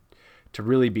think to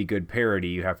really be good parody,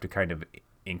 you have to kind of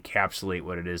encapsulate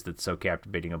what it is that's so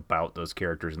captivating about those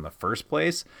characters in the first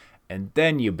place, and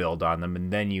then you build on them,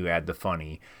 and then you add the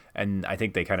funny. And I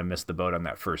think they kind of missed the boat on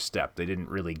that first step. They didn't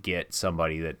really get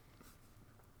somebody that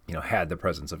had the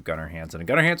presence of Gunnar Hansen. And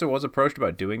Gunnar Hansen was approached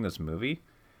about doing this movie.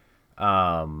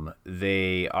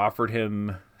 They offered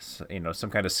him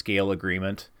some kind of scale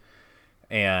agreement,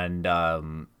 and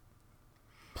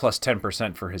plus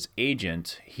 10% for his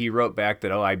agent. He wrote back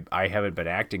that, I haven't been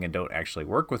acting and don't actually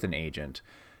work with an agent.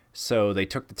 So they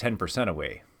took the 10%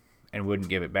 away and wouldn't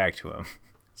give it back to him.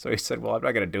 So he said, well, I'm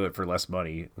not going to do it for less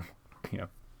money,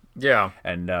 Yeah.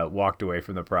 And walked away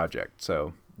from the project.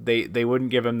 So they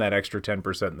wouldn't give him that extra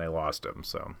 10% and they lost him.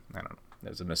 So I don't know. It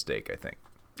was a mistake, I think.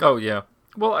 Oh yeah.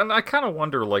 Well, and I kind of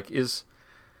wonder, like,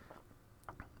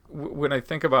 when I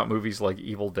think about movies like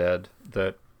Evil Dead,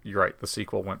 that you're right, the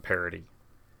sequel went parody.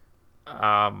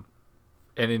 And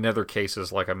in other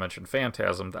cases, like I mentioned,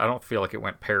 Phantasm, I don't feel like it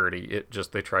went parody. It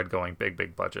just, they tried going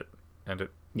big budget, and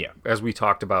as we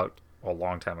talked about a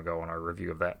long time ago in our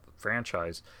review of that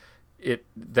franchise,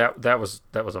 that was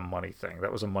a money thing.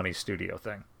 That was a money studio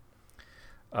thing,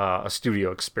 a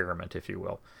studio experiment, if you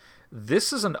will.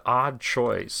 This is an odd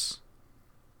choice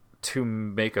to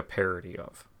make a parody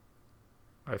of,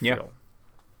 I feel.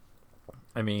 Yeah.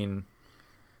 I mean,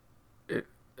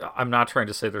 I'm not trying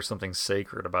to say there's something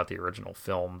sacred about the original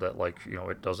film that, like, you know,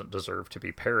 it doesn't deserve to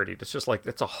be parodied. It's just like,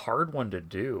 it's a hard one to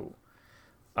do,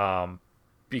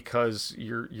 because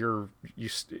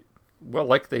well,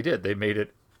 like they did, they made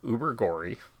it uber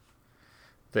gory.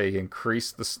 They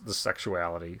increased the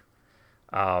sexuality,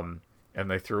 and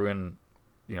they threw in,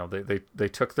 you know, they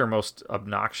took their most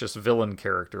obnoxious villain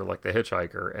character, like the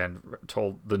hitchhiker, and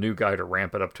told the new guy to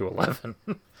ramp it up to 11.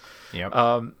 Yep.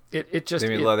 It just,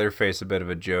 they made Leatherface a bit of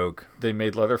a joke. They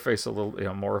made Leatherface a little, you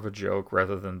know, more of a joke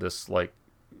rather than this, like,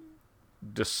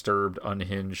 disturbed,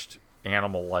 unhinged,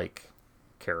 animal-like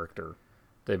character.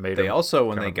 They also,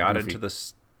 when they got into the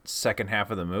second half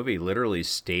of the movie, literally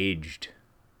staged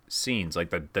scenes, like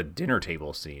the dinner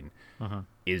table scene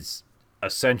is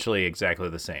essentially exactly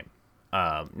the same.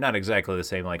 Not exactly the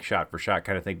same, like shot for shot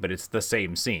kind of thing, but it's the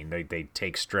same scene. They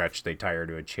take Stretch, they tie her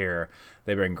to a chair,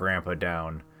 they bring Grandpa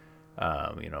down.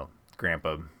 You know,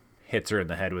 Grandpa hits her in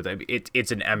the head with it.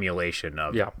 It's an emulation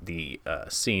of the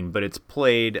scene, but it's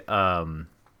played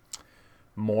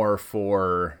more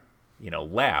for, you know,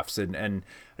 laughs, and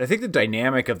I think the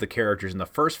dynamic of the characters in the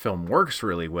first film works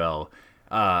really well,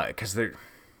 because they're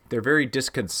very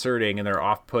disconcerting and they're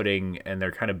off-putting and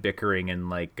they're kind of bickering and,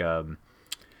 like,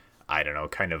 I don't know,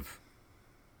 kind of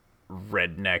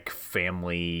redneck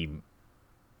family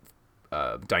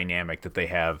dynamic that they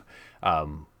have,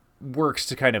 works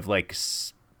to kind of, like,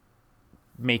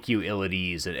 make you ill at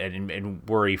ease and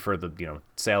worry for the, you know,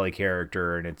 Sally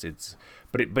character, and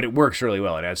but it works really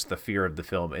well. It adds to the fear of the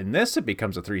film. In this, it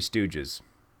becomes a Three Stooges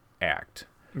act.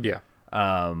 Yeah.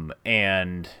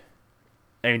 And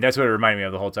I mean, that's what it reminded me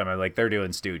of the whole time. I'm like, they're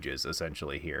doing Stooges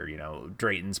essentially here. You know,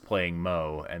 Drayton's playing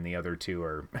Moe, and the other two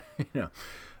are, you know,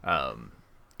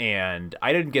 and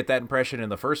I didn't get that impression in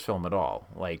the first film at all.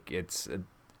 Like, it's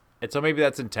so maybe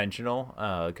that's intentional,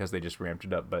 because they just ramped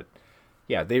it up. But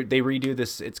yeah, they redo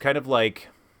this. It's kind of like,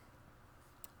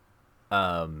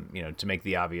 you know, to make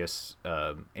the obvious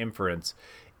inference,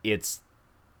 it's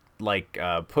like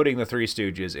putting the Three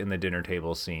Stooges in the dinner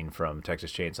table scene from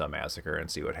Texas Chainsaw Massacre and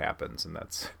see what happens, and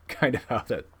that's kind of how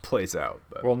that plays out.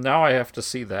 But. Well, now I have to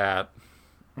see that.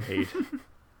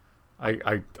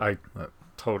 I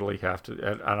totally have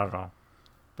to. I don't know,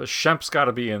 but Shemp's got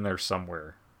to be in there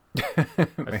somewhere.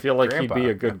 I feel like Grandpa. He'd be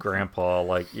a good grandpa.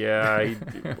 Like, yeah,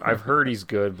 I've heard he's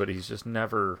good, but he's just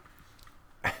never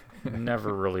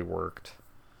really worked,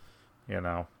 you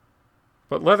know.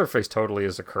 But Leatherface totally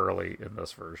is a curly in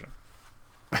this version.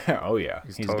 Oh yeah,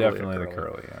 he's totally definitely the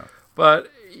curly. Yeah. But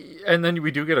and then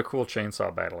we do get a cool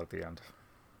chainsaw battle at the end.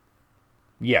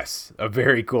 Yes, a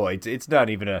very cool. It's not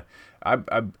even a.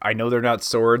 I know they're not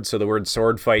swords, so the word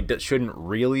sword fight shouldn't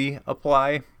really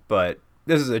apply. But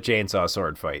this is a chainsaw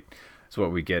sword fight. It's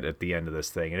what we get at the end of this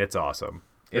thing, and it's awesome.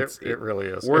 It really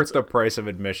is worth the price of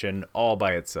admission all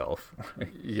by itself.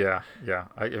 Yeah.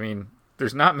 I mean,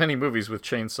 there's not many movies with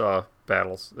chainsaw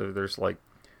battles. There's like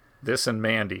this and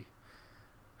Mandy,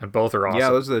 and both are awesome. Yeah,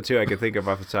 those are the two I can think of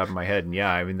off the top of my head. And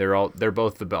yeah, I mean they're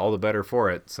both all the better for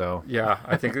it. So yeah,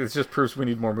 I think it just proves we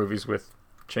need more movies with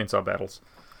chainsaw battles.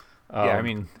 Yeah, I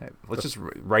mean, let's just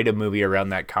write a movie around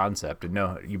that concept. And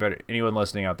no, you better, anyone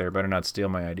listening out there better not steal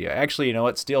my idea. Actually, you know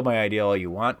what? Steal my idea all you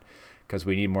want, because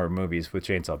we need more movies with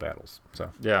chainsaw battles.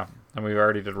 So yeah, and we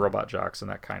already did Robot Jocks,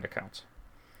 and that kind of counts.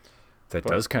 That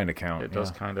does kind of count. It does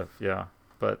kind of, yeah.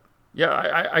 But yeah,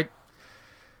 I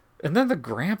and then the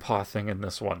grandpa thing in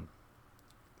this one,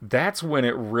 that's when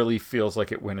it really feels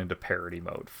like it went into parody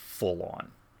mode, full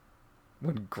on.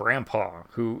 When Grandpa,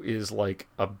 who is like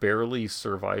a barely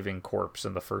surviving corpse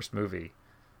in the first movie,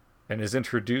 and is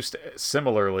introduced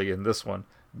similarly in this one,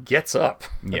 gets up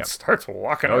and starts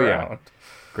walking around. Yeah.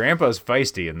 Grandpa's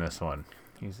feisty in this one.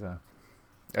 He's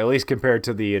at least compared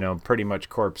to the, you know, pretty much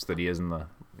corpse that he is in the,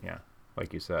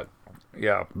 like you said.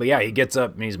 Yeah. But yeah, he gets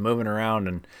up and he's moving around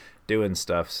and doing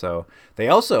stuff. So they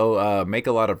also make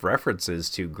a lot of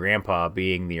references to Grandpa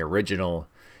being the original.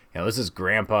 You know, this is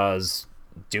Grandpa's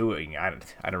doing. I don't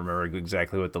remember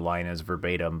exactly what the line is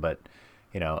verbatim, but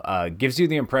gives you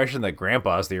the impression that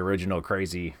Grandpa's the original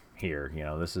crazy here.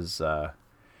 This is,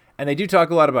 and they do talk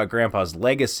a lot about Grandpa's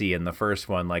legacy in the first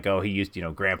one. Like, oh,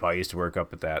 Grandpa used to work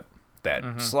up at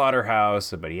that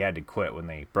slaughterhouse, but he had to quit when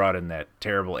they brought in that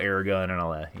terrible air gun and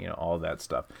all that, all of that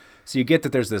stuff. So you get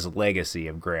that there's this legacy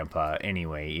of Grandpa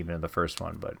anyway, even in the first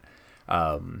one. But,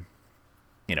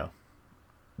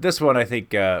 this one I think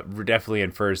definitely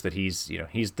infers that he's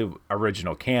the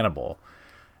original cannibal,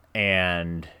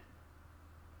 and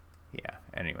yeah.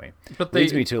 Anyway, but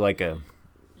leads me to like a.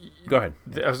 Go ahead.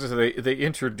 I was gonna say they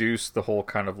introduced the whole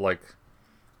kind of like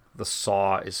the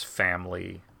Saw is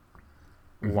family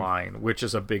line, which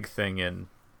is a big thing in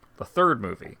the third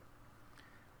movie,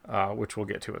 which we'll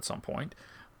get to at some point.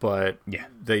 But yeah,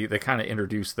 they kind of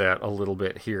introduced that a little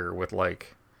bit here with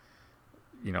like,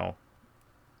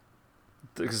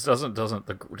 because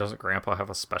doesn't Grandpa have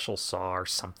a special saw or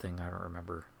something? I don't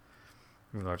remember.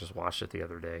 Even though I just watched it the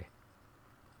other day.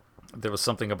 There was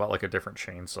something about like a different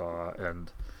chainsaw,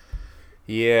 and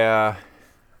yeah,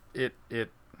 it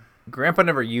Grandpa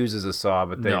never uses a saw,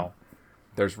 but no.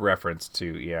 There's reference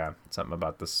to something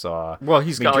about the saw. Well,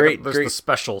 there's the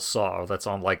special saw that's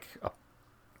on like a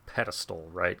pedestal,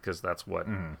 right? Because that's what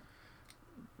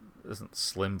doesn't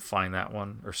Slim find that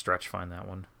one or Stretch find that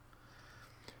one?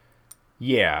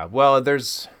 Yeah, well,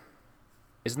 isn't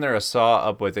there a saw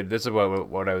up with it? This is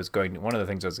what I was going to, one of the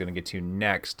things I was going to get to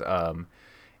next.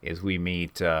 Is we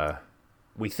meet,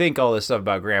 we think all this stuff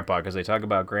about Grandpa because they talk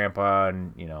about Grandpa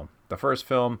in, the first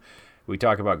film. We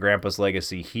talk about Grandpa's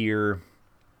legacy here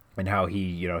and how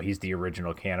he's the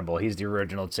original cannibal. He's the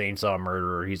original chainsaw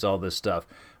murderer. He's all this stuff.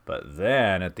 But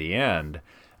then at the end,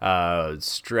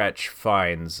 Stretch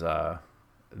finds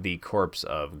the corpse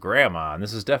of Grandma. And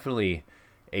this is definitely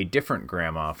a different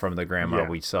Grandma from the Grandma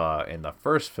we saw in the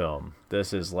first film.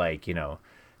 This is like,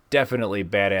 definitely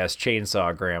badass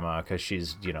chainsaw Grandma because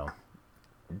she's,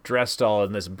 dressed all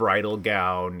in this bridal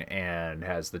gown and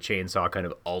has the chainsaw kind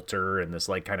of altar and this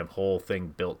like kind of whole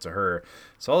thing built to her.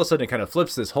 So all of a sudden it kind of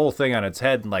flips this whole thing on its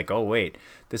head and like, oh wait,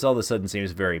 this all of a sudden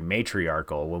seems very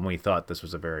matriarchal when we thought this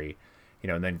was a very,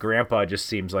 and then Grandpa just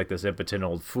seems like this impotent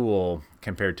old fool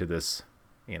compared to this,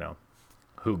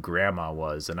 who Grandma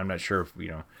was. And I'm not sure if,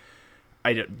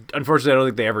 unfortunately I don't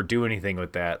think they ever do anything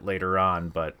with that later on,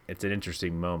 but it's an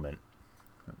interesting moment.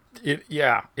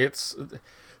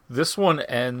 This one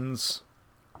ends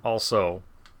also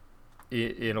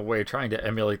in a way trying to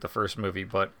emulate the first movie,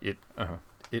 but it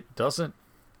doesn't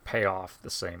pay off the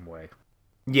same way.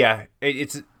 Yeah,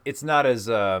 it's not as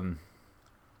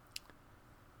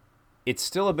it's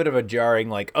still a bit of a jarring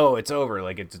like, oh, it's over,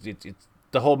 like it's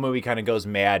the whole movie kind of goes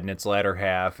mad in its latter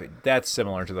half. That's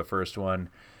similar to the first one,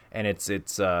 and it's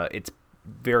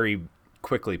very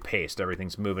quickly paced.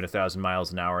 Everything's moving 1,000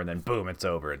 miles an hour, and then boom, it's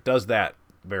over. It does that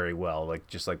very well, like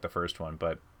just like the first one.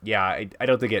 But yeah, I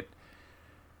don't think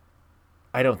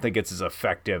it's as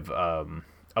effective of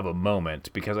a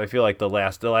moment because I feel like the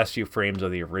last few frames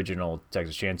of the original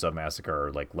Texas Chainsaw Massacre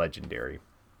are like legendary.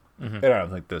 And I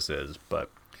don't think this is, but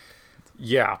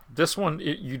yeah, this one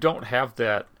you don't have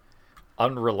that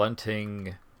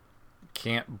unrelenting,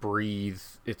 can't breathe,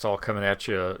 it's all coming at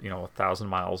you, 1,000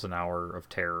 miles an hour of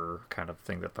terror kind of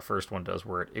thing that the first one does,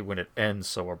 where when it ends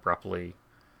so abruptly,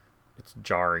 it's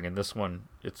jarring. And this one,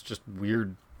 it's just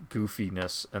weird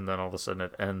goofiness, and then all of a sudden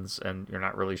it ends, and you're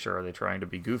not really sure, are they trying to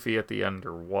be goofy at the end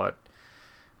or what?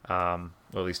 Well,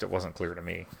 at least it wasn't clear to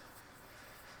me.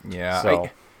 Yeah, so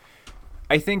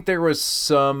I think there was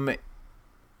some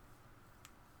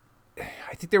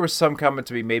comment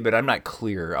to be made, but I'm not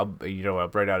clear. I'll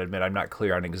right out admit I'm not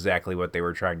clear on exactly what they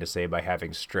were trying to say by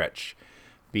having Stretch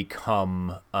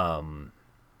become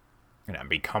not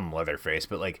become Leatherface,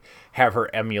 but like have her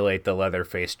emulate the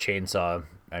Leatherface chainsaw,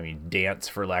 dance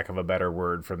for lack of a better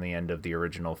word, from the end of the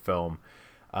original film.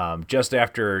 Just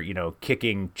after,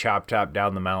 kicking Chop Top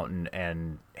down the mountain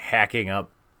and hacking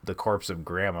up the corpse of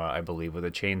Grandma, I believe, with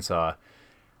a chainsaw.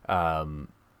 And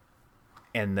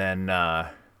then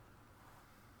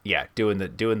doing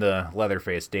the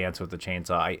Leatherface dance with the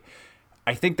chainsaw.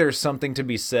 I think there's something to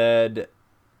be said,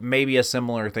 maybe a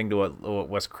similar thing to what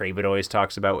Wes Craven always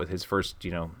talks about with his first,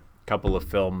 couple of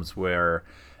films, where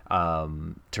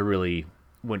to really,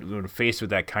 when faced with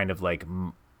that kind of like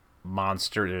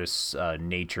monstrous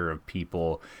nature of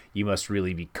people, you must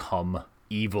really become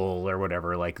evil or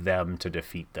whatever like them to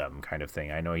defeat them, kind of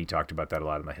thing. I know he talked about that a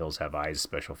lot in the Hills Have Eyes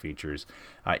special features,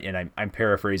 and I'm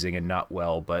paraphrasing it not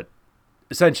well, but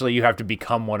essentially you have to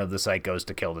become one of the psychos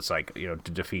to kill the psycho,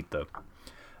 to defeat the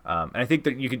and I think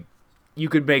that you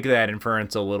could make that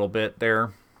inference a little bit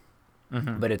there,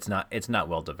 but it's not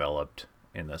well developed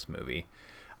in this movie.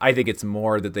 I think it's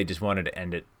more that they just wanted to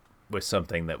end it with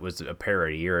something that was a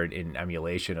parody or an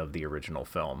emulation of the original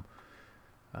film,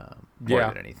 more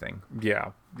than anything.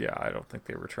 Yeah. I don't think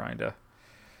they were trying to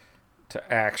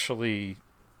actually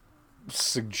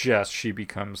suggest she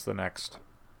becomes the next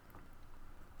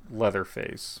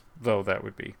Leatherface, though that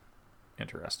would be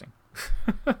interesting.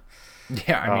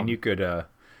 Yeah, I mean, you could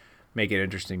make an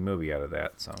interesting movie out of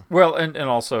that. So well, and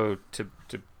also to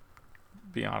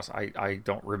be honest, I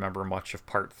don't remember much of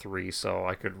part 3, so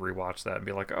I could rewatch that and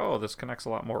be like, oh, this connects a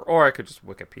lot more, or I could just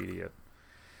Wikipedia.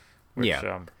 Which,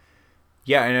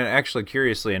 yeah, and actually,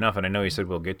 curiously enough, and I know you said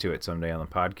we'll get to it someday on the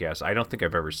podcast. I don't think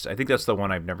I've ever. I think that's the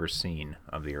one I've never seen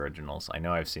of the originals. I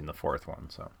know I've seen the 4th one.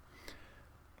 So.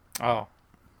 Oh,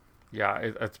 yeah,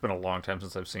 it's been a long time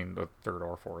since I've seen the 3rd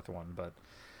or 4th one, but.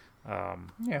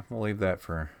 Yeah, we'll leave that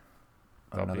for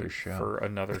another show. For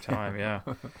another time, yeah.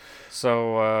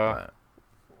 So,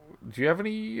 do you have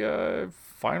any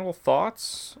final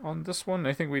thoughts on this one?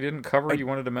 Anything we didn't cover you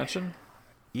wanted to mention?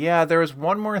 Yeah, there was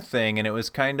one more thing, and it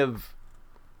was kind of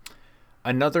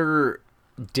another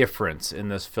difference in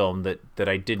this film that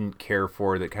I didn't care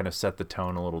for, that kind of set the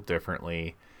tone a little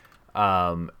differently.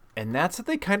 And that's that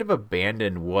they kind of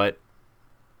abandoned what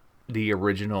the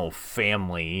original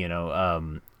family,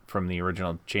 from the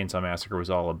original Chainsaw Massacre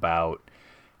was all about.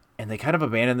 And they kind of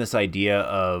abandoned this idea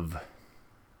of,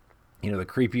 the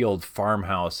creepy old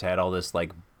farmhouse had all this,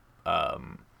 like,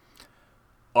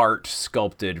 art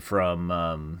sculpted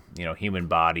from, human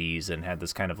bodies, and had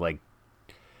this kind of, like,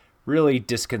 really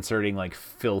disconcerting, like,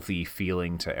 filthy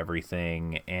feeling to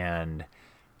everything. And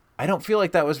I don't feel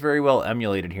like that was very well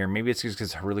emulated here. Maybe it's just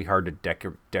because it's really hard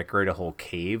to decorate a whole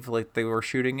cave like they were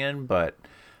shooting in, but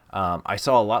I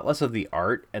saw a lot less of the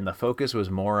art, and the focus was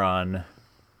more on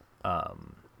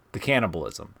the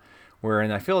cannibalism.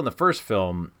 Wherein I feel in the first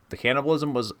film, the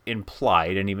cannibalism was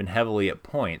implied and even heavily at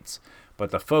points,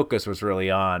 but the focus was really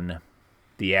on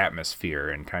the atmosphere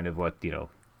and kind of what,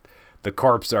 the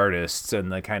corpse artists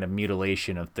and the kind of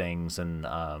mutilation of things. And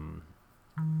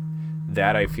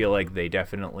that I feel like they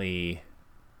definitely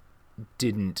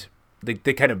didn't. They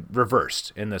kind of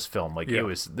reversed in this film. Like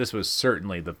this was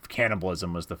certainly the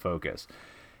cannibalism was the focus.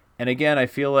 And again, I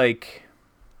feel like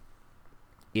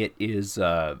it is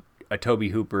a Tobe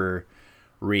Hooper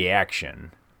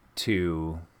reaction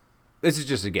to. This is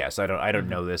just a guess. I don't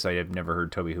know this. I have never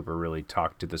heard Tobe Hooper really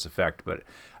talk to this effect, but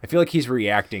I feel like he's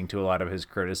reacting to a lot of his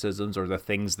criticisms or the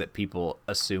things that people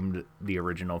assumed the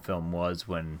original film was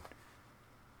when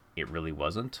it really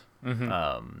wasn't.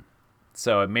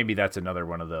 So maybe that's another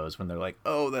one of those when they're like,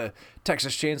 oh, the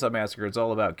Texas Chainsaw Massacre, it's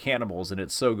all about cannibals and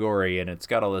it's so gory and it's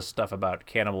got all this stuff about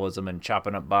cannibalism and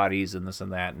chopping up bodies and this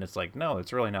and that. And it's like, no,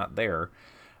 it's really not there.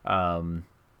 But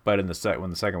when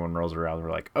the second one rolls around,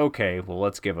 we're like, okay, well,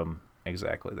 let's give them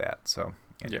exactly that. So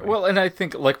anyway. Yeah, well, and I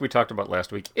think like we talked about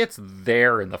last week, it's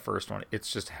there in the first one.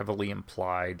 It's just heavily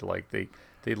implied. Like they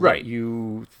let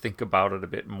you think about it a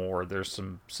bit more. There's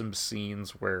some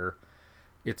scenes where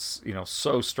it's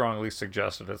so strongly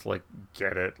suggested. It's like,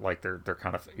 get it, like they're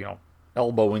kind of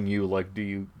elbowing you, like,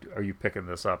 are you picking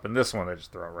this up? And this one they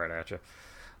just throw it right at you.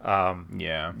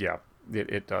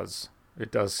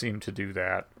 It does seem to do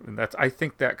that, and I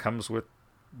think that comes with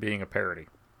being a parody.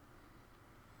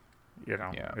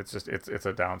 It's just it's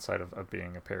a downside of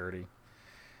being a parody.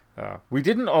 We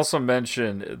didn't also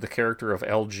mention the character of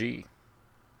LG.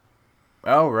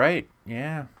 Oh right,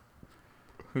 yeah.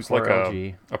 Who's like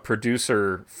a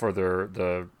producer for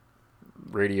the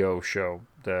radio show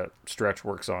that Stretch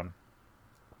works on.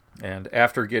 And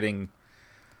after getting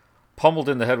pummeled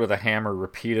in the head with a hammer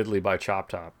repeatedly by Chop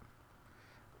Top.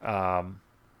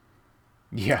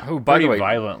 Who, by the way,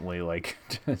 violently, like,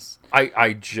 just...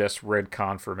 I just read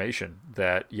confirmation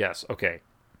that, yes, okay,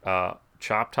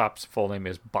 Chop Top's full name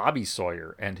is Bobby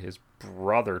Sawyer, and his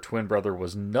twin brother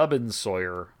was Nubbin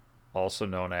Sawyer, also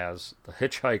known as the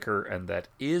Hitchhiker, and that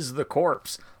is the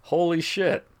corpse. Holy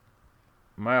shit.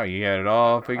 Wow, you had it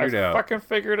all figured out. I fucking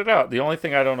figured it out. The only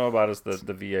thing I don't know about is the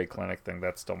VA clinic thing.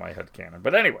 That's still my headcanon.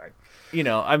 But anyway.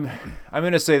 I'm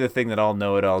going to say the thing that all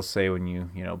know-it-alls say when you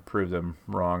prove them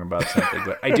wrong about something.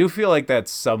 But I do feel like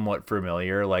that's somewhat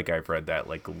familiar. Like I've read that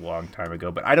like a long time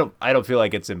ago. But I don't feel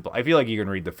like it's I feel like you can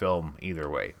read the film either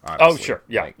way, honestly. Oh, sure.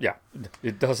 Yeah, yeah.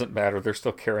 It doesn't matter. They're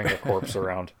still carrying a corpse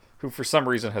around who for some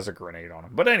reason has a grenade on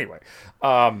him. But anyway,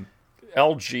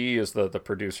 LG is the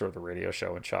producer of the radio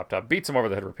show, and Chop Top beats him over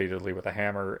the head repeatedly with a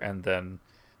hammer, and then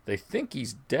they think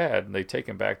he's dead, and they take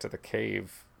him back to the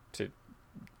cave to,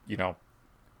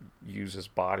 use his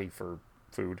body for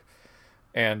food.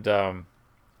 And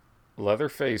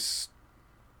Leatherface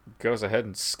goes ahead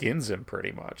and skins him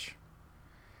pretty much,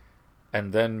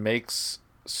 and then makes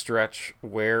Stretch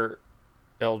wear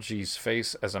LG's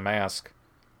face as a mask,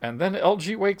 and then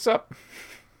LG wakes up.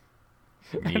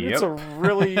 And it's a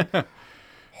really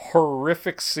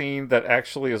horrific scene that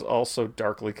actually is also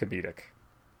darkly comedic.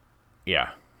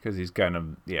 Yeah, because he's kind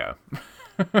of,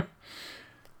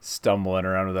 stumbling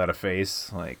around without a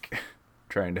face, like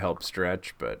trying to help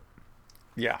Stretch, but...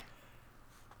 Yeah.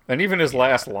 And even his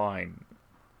last line,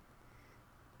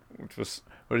 which was...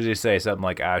 What did he say? Something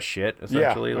like, ah, shit,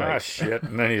 essentially? Yeah, shit,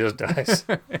 and then he just dies.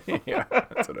 Yeah,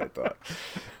 that's what I thought.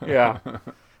 Yeah.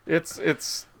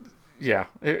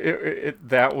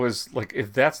 That was, like,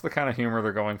 if that's the kind of humor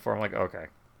they're going for, I'm like, okay,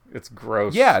 it's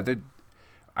gross. Yeah,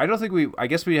 I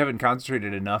guess we haven't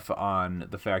concentrated enough on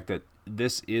the fact that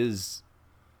this is,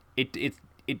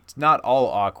 it's not all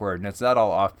awkward and it's not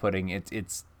all off-putting.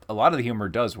 It's a lot of the humor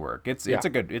does work. It's like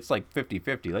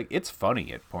 50-50. Like, it's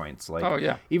funny at points. Like, oh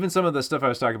yeah. Even some of the stuff I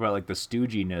was talking about, like the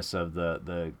stooginess of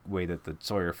the way that the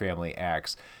Sawyer family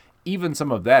acts, even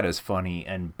some of that is funny.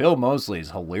 And Bill Moseley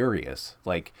is hilarious.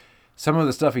 Like, some of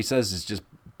the stuff he says is just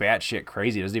batshit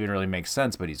crazy. It doesn't even really make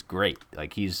sense, but he's great.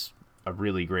 Like, he's a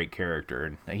really great character,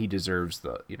 and he deserves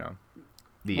the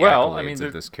accolades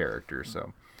of this character.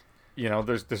 So,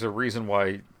 there's a reason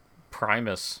why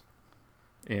Primus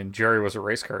in Jerry Was a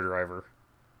Race Car Driver,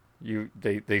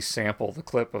 they sample the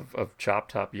clip of Chop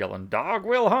Top yelling, "Dog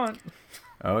will hunt."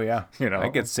 Oh yeah,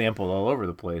 that gets sampled all over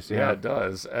the place. Yeah, it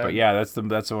does. But yeah, that's the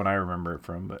one I remember it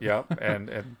from. But yeah,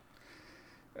 and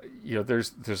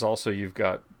there's also, you've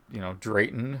got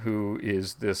Drayton, who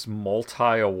is this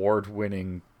multi-award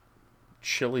winning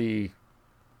chili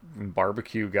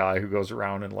barbecue guy who goes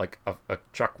around in like a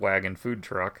chuck wagon food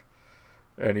truck,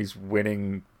 and he's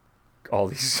winning all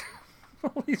these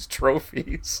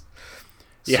trophies,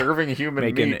 serving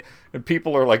human meat, and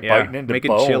people are like biting into making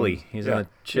bones. Chili. He's in the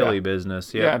chili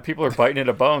business. Yeah, and people are biting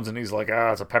into bones, and he's like,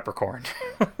 it's a peppercorn.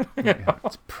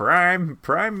 It's prime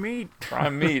meat.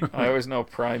 Prime meat. I always know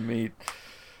prime meat.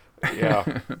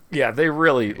 Yeah, they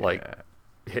really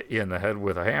hit you in the head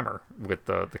with a hammer with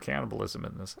the cannibalism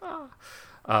in this.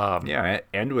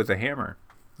 And with a hammer.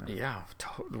 Yeah,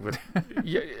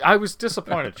 I was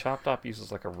disappointed. Chop Top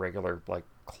uses like a regular like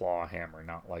claw hammer,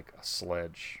 not like a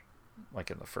sledge, like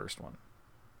in the first one.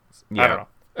 Yeah. I don't know.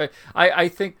 I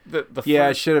think that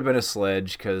it should have been a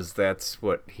sledge, because that's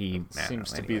what he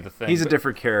seems to be the thing. He's a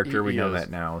different character. We know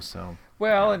that now. So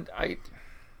and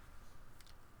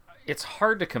it's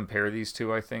hard to compare these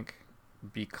two, I think,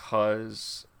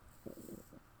 because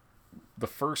the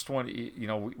first one,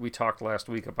 we talked last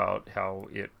week about how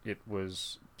it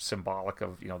was symbolic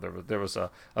of, there was a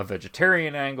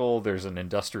vegetarian angle, there's an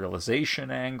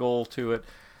industrialization angle to it.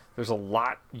 There's a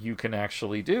lot you can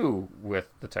actually do with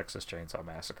the Texas Chainsaw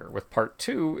Massacre. With part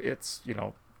 2, it's,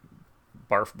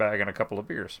 barf bag and a couple of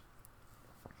beers.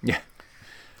 Yeah.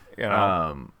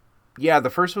 The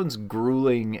first one's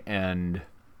grueling and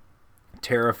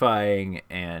terrifying,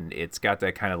 and it's got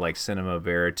that kind of like cinema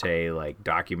verite, like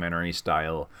documentary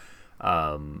style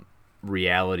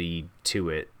reality to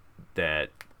it that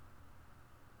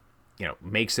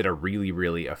makes it a really,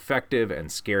 really effective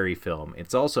and scary film.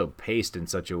 It's also paced in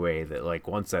such a way that, like,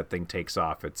 once that thing takes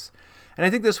off, and I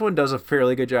think this one does a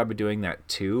fairly good job of doing that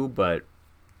too, but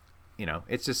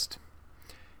it's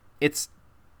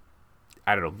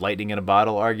I don't know, lightning in a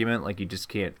bottle argument. Like, you just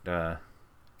can't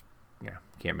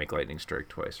make lightning strike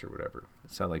twice or whatever.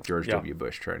 It sounds like George W.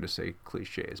 Bush trying to say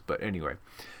cliches, but anyway,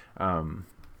 you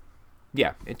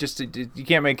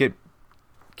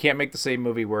can't make the same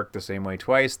movie work the same way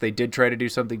twice. They did try to do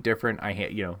something different.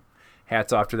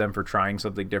 Hats off to them for trying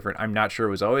something different. I'm not sure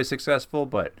it was always successful,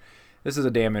 but this is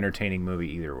a damn entertaining movie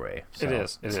either way. So. It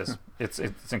is.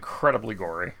 It's incredibly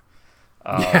gory.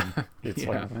 It's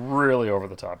like really over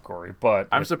the top gory, but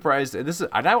I'm surprised. And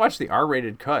I watched the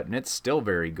R-rated cut, and it's still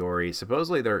very gory.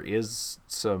 Supposedly there is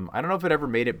some, I don't know if it ever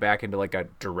made it back into like a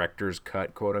director's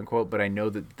cut, quote unquote, but I know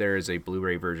that there is a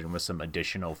Blu-ray version with some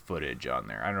additional footage on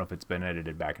there. I don't know if it's been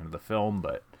edited back into the film,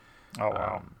 but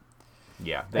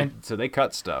so they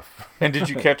cut stuff. And did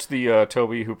you catch the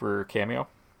Toby Hooper cameo?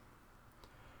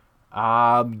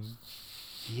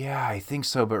 Yeah, I think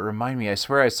so, but remind me. I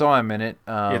swear I saw him in it.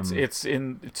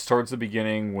 It's towards the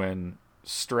beginning when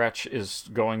Stretch is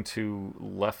going to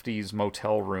Lefty's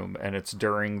motel room, and it's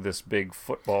during this big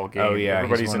football game. Oh yeah,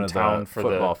 everybody's in town for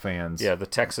football fans. Yeah, the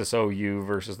Texas OU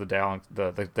versus the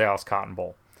Dallas Cotton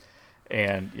Bowl,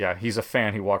 and he's a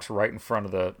fan. He walks right in front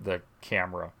of the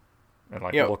camera, and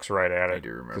looks right at it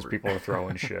because people are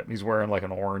throwing shit. And he's wearing like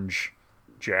an orange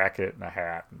jacket and a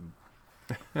hat. And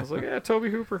I was like, Toby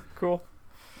Hooper, cool.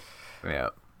 Yeah,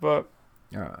 but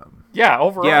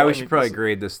overall, we should probably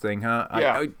grade this thing, huh?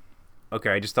 Yeah.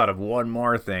 okay, I just thought of one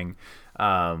more thing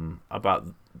about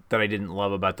that I didn't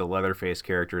love about the Leatherface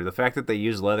character. The fact that they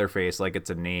use Leatherface like it's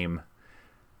a name.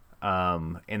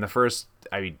 In the first,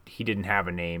 I mean, he didn't have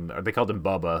a name, or they called him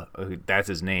Bubba. That's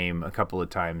his name a couple of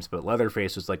times, but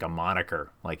Leatherface was like a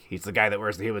moniker. Like, he's the guy that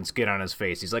wears the human skin on his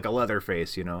face. He's like a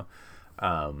Leatherface, you know.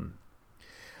 And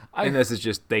this is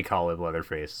just, they call him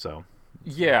Leatherface, so.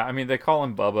 Yeah, I mean, they call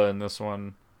him Bubba in this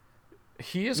one.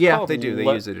 He is yeah, called they do. They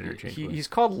use it interchangeably. He's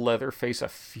called Leatherface a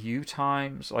few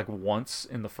times, like once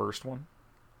in the first one.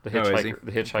 The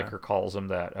hitchhiker calls him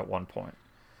that at one point.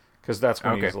 Because that's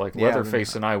when he's like,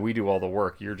 Leatherface and I, we do all the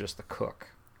work. You're just the cook.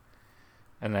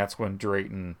 And that's when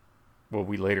Drayton, well,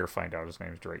 we later find out his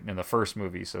name's Drayton. In the first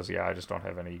movie, he says, yeah, I just don't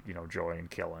have any, joy in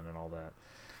killing and all that.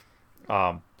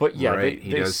 But yeah, right.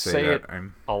 they say it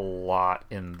a lot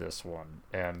in this one.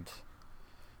 And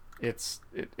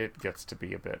it gets to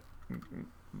be a bit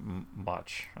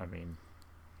much. I mean,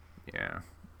 yeah.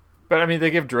 But I mean, they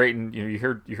give Drayton, you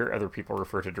hear other people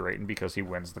refer to Drayton because he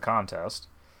wins the contest.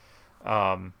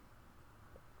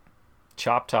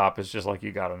 Chop Top is just like,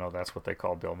 you got to know that's what they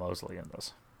call Bill Moseley in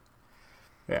this.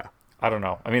 Yeah. I don't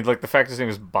know. I mean, like, the fact his name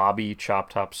is Bobby Chop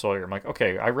Top Sawyer. I'm like,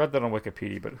 okay, I read that on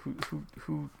Wikipedia, but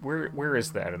where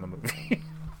is that in the movie?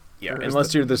 Yeah,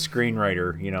 unless you're the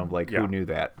screenwriter, who knew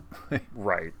that?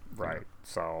 Right.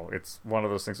 So it's one of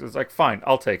those things. It's like, fine,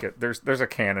 I'll take it. There's a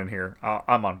canon here.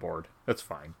 I'm on board. That's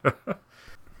fine.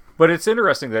 But it's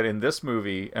interesting that in this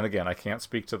movie, and again, I can't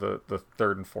speak to the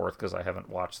third and fourth because I haven't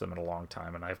watched them in a long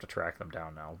time and I have to track them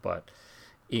down now. But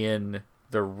in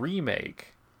the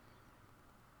remake,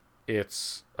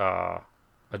 it's a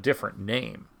different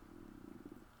name,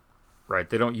 right?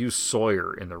 They don't use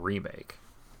Sawyer in the remake.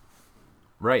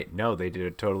 Right. No, they did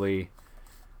a totally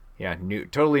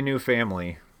new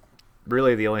family.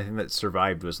 Really, the only thing that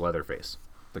survived was Leatherface,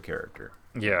 the character.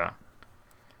 Yeah.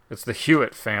 It's the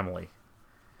Hewitt family.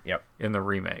 Yep. In the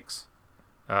remakes.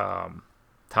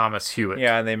 Thomas Hewitt.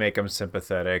 Yeah, and they make them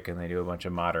sympathetic, and they do a bunch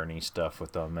of modern-y stuff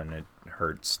with them, and it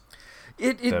hurts.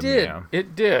 It did. Yeah.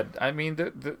 It did. I mean,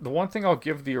 the one thing I'll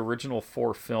give the original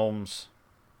 4 films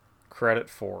credit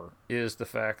for is the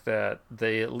fact that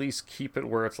they at least keep it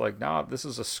where it's like, nah, this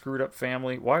is a screwed up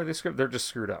family. Why are they screwed? They're just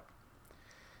screwed up.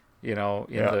 In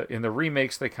the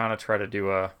remakes, they kind of try to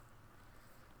do a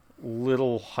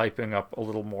little hyping up a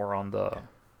little more on the...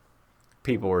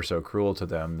 People were so cruel to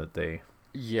them that they...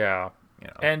 Yeah.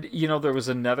 And, there was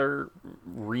another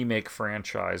remake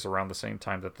franchise around the same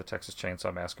time that the Texas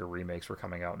Chainsaw Massacre remakes were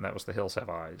coming out, and that was The Hills Have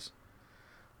Eyes.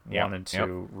 1 and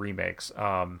 2 remakes.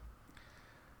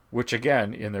 Which,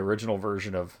 again, in the original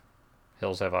version of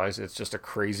Hills Have Eyes, it's just a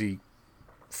crazy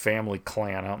family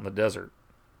clan out in the desert,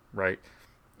 right?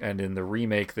 And in the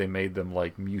remake, they made them,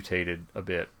 mutated a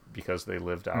bit because they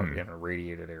lived out in a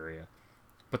radiated area.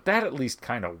 But that at least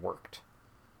kind of worked.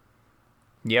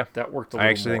 Yeah, that worked a little I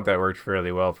actually more. think that worked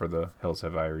fairly well for the Hills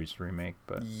Have Eyes remake,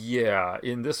 but yeah,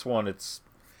 in this one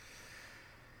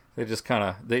they just kind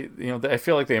of I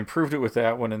feel like they improved it with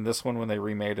that one. In this one, when they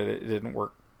remade it, it didn't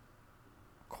work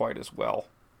quite as well.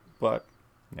 But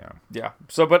yeah.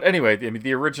 So, but anyway, I mean,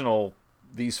 the original,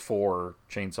 these 4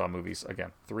 Chainsaw movies,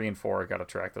 again, 3 and 4, I got to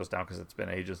track those down because it's been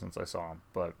ages since I saw them.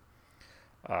 But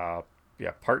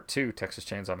part 2, Texas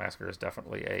Chainsaw Massacre, is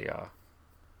definitely a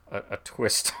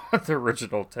twist on the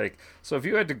original take. So if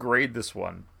you had to grade this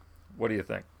one, what do you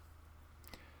think?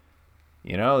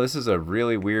 This is a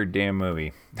really weird damn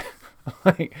movie.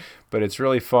 But it's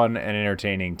really fun and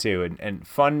entertaining too. And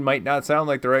fun might not sound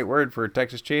like the right word for a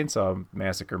Texas Chainsaw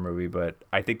Massacre movie, but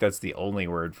I think that's the only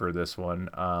word for this one.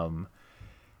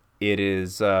 It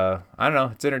is, I don't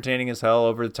know, it's entertaining as hell,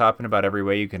 over the top in about every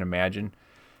way you can imagine.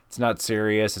 It's not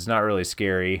serious. It's not really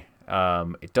scary.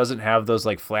 It doesn't have those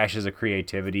flashes of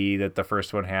creativity that the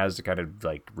first one has to kind of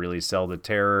really sell the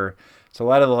terror. So a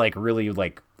lot of the really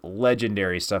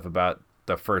legendary stuff about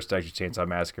the first Texas Chainsaw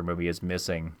Massacre movie is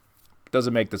missing. It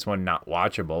doesn't make this one not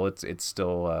watchable. It's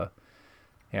still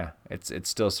it's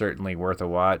still certainly worth a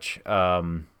watch. I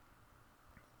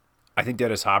think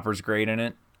Dennis Hopper's great in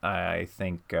it. I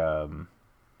think the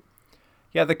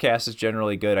cast is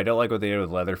generally good. I don't like what they did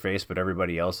with Leatherface, but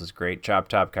everybody else is great. Chop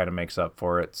Top kind of makes up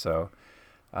for it, so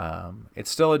it's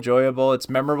still enjoyable. It's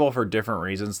memorable for different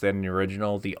reasons than the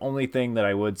original. The only thing that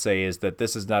I would say is that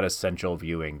this is not essential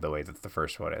viewing the way that the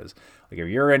first one is. If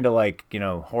you're into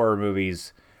horror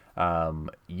movies,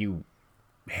 you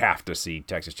have to see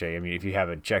Texas Chainsaw. I mean, if you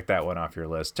haven't, checked that one off your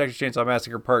list. Texas Chainsaw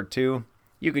Massacre Part 2,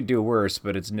 you could do worse,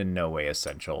 but it's in no way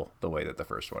essential the way that the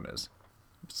first one is.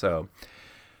 So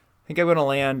I think I'm going to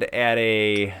land at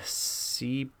a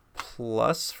C+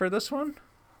 for this one.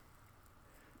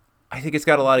 I think it's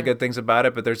got a lot of good things about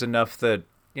it, but there's enough that,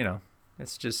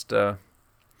 it's just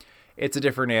it's a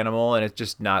different animal, and it's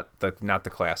just not the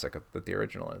classic that the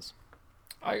original is.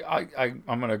 I'm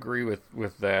going to agree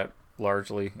with that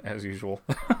largely, as usual.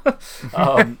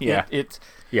 Yeah.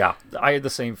 I had the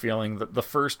same feeling. That the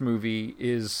first movie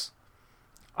is,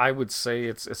 I would say,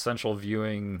 it's essential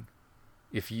viewing.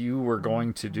 If you were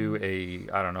going to do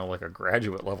like a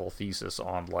graduate level thesis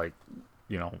on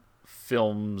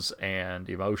films and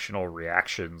emotional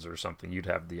reactions or something, you'd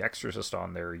have The Exorcist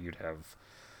on there. You'd have,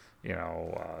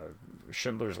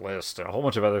 Schindler's List and a whole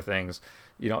bunch of other things.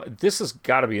 This has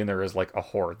got to be in there as like a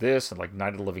horror. This and like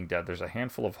Night of the Living Dead. There's a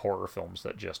handful of horror films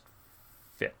that just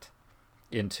fit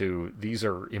into. These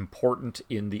are important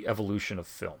in the evolution of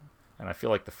film. And I feel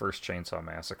like the first Chainsaw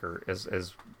Massacre,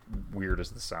 as weird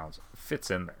as this sounds,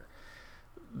 fits in there.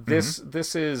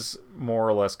 This is more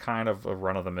or less kind of a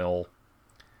run-of-the-mill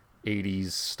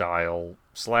 80s style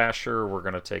slasher. We're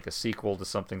going to take a sequel to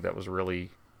something that was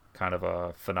really kind of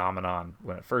a phenomenon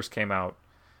when it first came out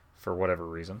for whatever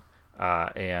reason.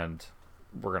 And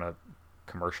we're going to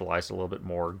commercialize it a little bit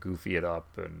more, goofy it up,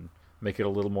 and make it a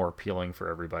little more appealing for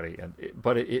everybody.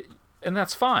 And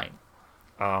that's fine.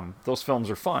 Those films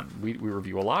are fun. We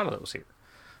review a lot of those here.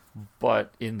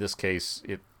 But in this case,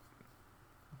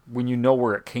 when you know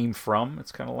where it came from,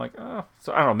 it's kind of like,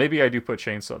 so I don't know, maybe I do put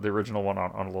Chainsaw, the original one,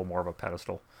 on a little more of a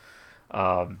pedestal.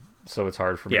 So it's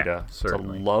hard for me to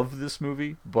love this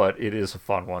movie, but it is a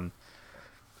fun one.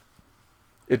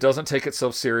 It doesn't take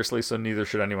itself seriously, so neither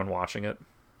should anyone watching it.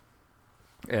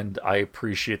 And I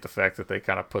appreciate the fact that they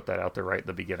kind of put that out there right at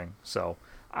the beginning. So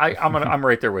I'm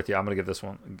right there with you. I'm gonna give this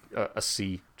one a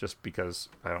C, just because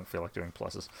I don't feel like doing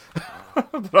pluses.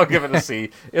 But I'll give it a C.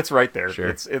 It's right there. Sure.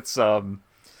 It's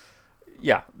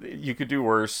yeah, you could do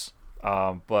worse.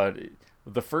 But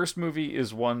the first movie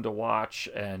is one to watch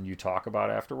and you talk about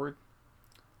afterward,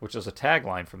 which is a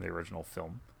tagline from the original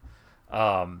film.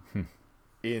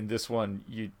 In this one,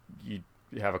 you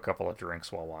have a couple of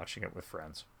drinks while watching it with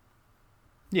friends.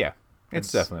 Yeah.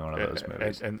 It's definitely one of those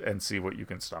movies. And see what you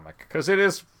can stomach. Because it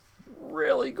is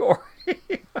really gory.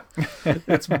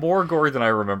 It's more gory than I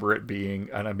remember it being.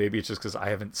 And maybe it's just because I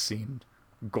haven't seen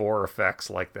gore effects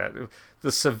like that. The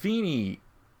Savini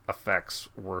effects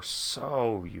were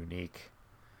so unique.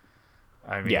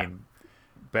 I mean,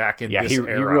 back in this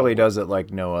era. He really does it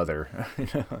like no other.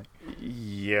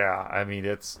 Yeah, I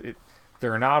mean,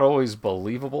 they're not always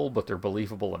believable, but they're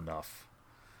believable enough.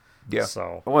 Yeah.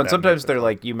 So, and sometimes they're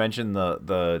like, you mentioned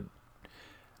the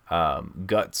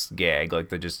guts gag, like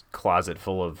the just closet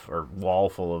full of, or wall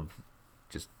full of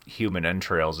just human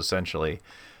entrails, essentially.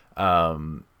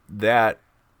 That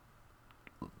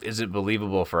isn't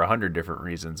believable for 100 different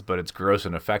reasons, but it's gross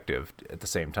and effective at the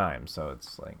same time. So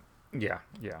it's like, yeah.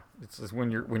 It's just when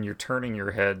you're turning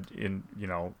your head in,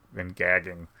 and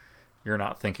gagging, you're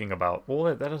not thinking about, well,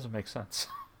 that doesn't make sense,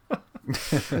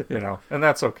 and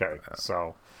that's okay.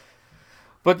 So.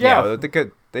 But yeah,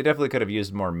 they definitely could have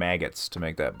used more maggots to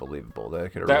make that believable.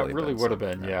 That really would have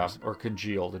been, or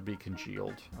congealed. It'd be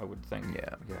congealed, I would think.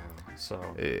 Yeah. So.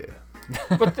 Yeah.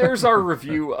 But there's our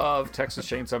review of Texas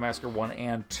Chainsaw Massacre 1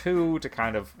 and 2 to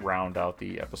kind of round out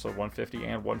the episode 150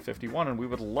 and 151, and we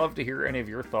would love to hear any of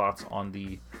your thoughts on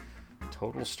the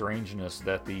total strangeness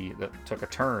that took a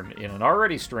turn in an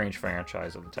already strange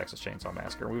franchise of the Texas Chainsaw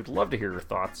Massacre. We would love to hear your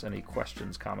thoughts, any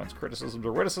questions, comments, criticisms,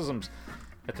 or witticisms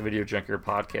at the Video Junkyard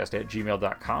Podcast at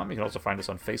gmail.com. You can also find us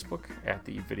on Facebook at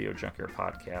the Video Junkyard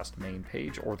Podcast main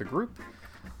page or the group.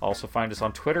 Also find us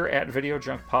on Twitter at Video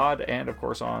Junk Pod, and of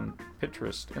course on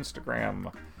Pinterest,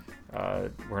 Instagram.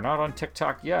 We're not on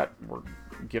TikTok yet.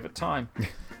 Give it time.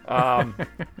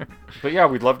 But yeah,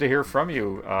 we'd love to hear from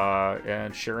you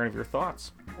and share any of your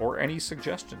thoughts or any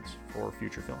suggestions for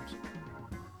future films.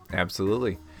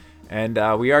 Absolutely. And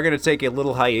we are going to take a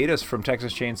little hiatus from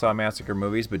Texas Chainsaw Massacre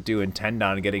movies, but do intend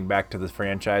on getting back to the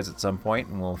franchise at some point,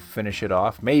 and we'll finish it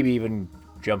off. Maybe even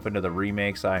jump into the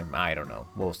remakes. I don't know.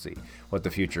 We'll see what the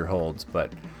future holds,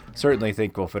 but certainly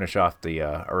think we'll finish off the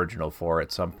original 4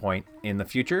 at some point in the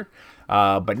future.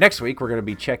 But next week, we're going to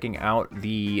be checking out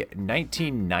the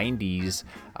 1990s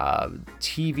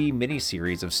TV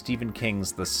miniseries of Stephen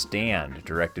King's The Stand,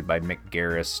 directed by Mick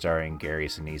Garris, starring Gary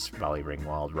Sinise, Molly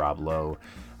Ringwald, Rob Lowe,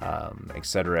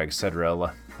 etc.,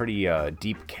 etc. Pretty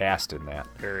deep cast in that.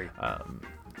 Very.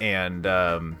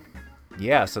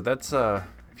 So that's...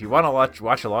 if you want to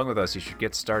watch along with us, you should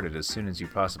get started as soon as you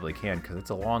possibly can, because it's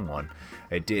a long one.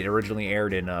 It did originally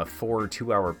aired in 4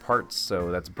 2-hour parts, so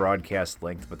that's broadcast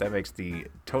length, but that makes the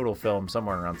total film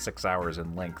somewhere around 6 hours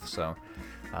in length. So,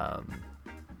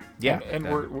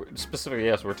 we're specifically,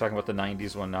 yes, we're talking about the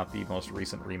 90s one, not the most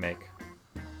recent remake.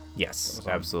 Yes, That was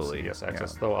on absolutely. CBS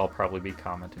Access, Yeah. though I'll probably be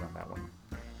commenting on that one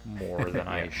more than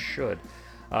I should.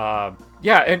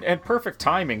 And perfect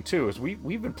timing too, is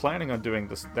we've been planning on doing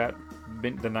the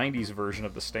 90s version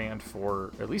of The Stand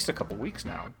for at least a couple weeks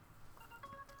now,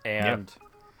 and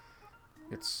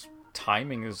its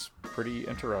timing is pretty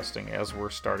interesting as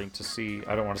we're starting to see,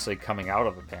 I don't want to say coming out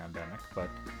of the pandemic, but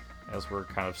as we're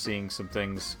kind of seeing some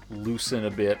things loosen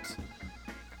a bit.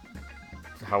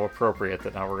 How appropriate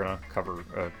that now we're going to cover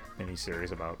a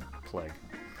mini-series about plague.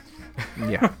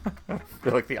 Yeah. I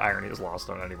feel like the irony is lost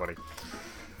on anybody.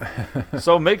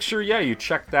 So make sure, you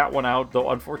check that one out. Though,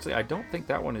 unfortunately, I don't think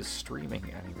that one is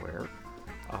streaming anywhere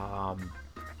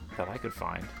that I could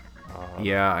find.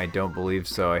 Yeah, I don't believe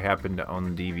so. I happen to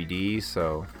own the DVD,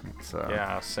 so it's...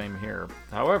 Yeah, same here.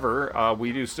 However,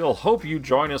 we do still hope you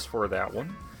join us for that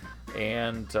one.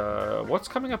 And what's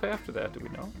coming up after that? Do we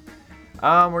know?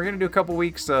 We're going to do a couple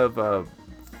weeks of...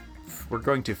 we're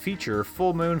going to feature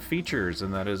Full Moon Features,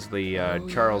 and that is the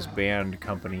Charles Band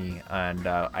Company. And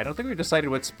I don't think we've decided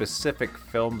what specific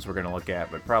films we're going to look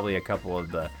at, but probably a couple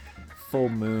of the Full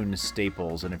Moon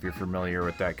staples. And if you're familiar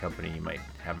with that company, you might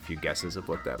have a few guesses of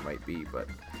what that might be. But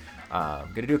I'm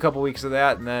going to do a couple weeks of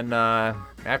that, and then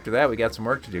after that, we got some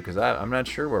work to do, because I'm not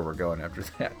sure where we're going after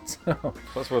that. So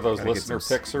Plus, where those listener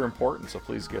picks are important, so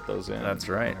please get those in. That's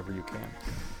right. Whenever you can.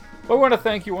 Well, we want to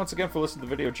thank you once again for listening to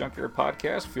the Video Junkyard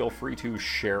Podcast. Feel free to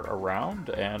share around,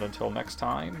 and until next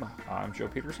time, I'm Joe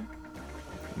Peterson.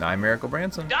 And I'm Miracle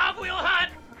Branson. Dog wheel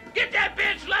hunt! Get that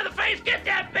bitch, Leatherface! Get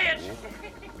that bitch!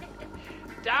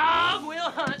 Dog wheel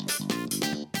hunt!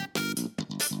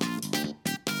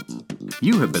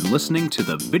 You have been listening to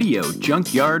the Video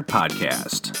Junkyard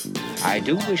Podcast. I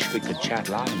do wish we could chat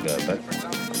longer, but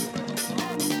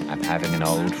I'm having an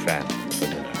old friend for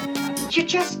dinner. You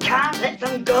just can't let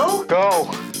them go. Go!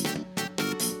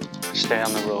 Stay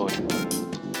on the road.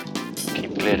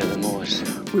 Keep clear to the moors.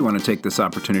 We want to take this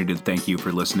opportunity to thank you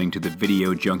for listening to the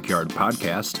Video Junkyard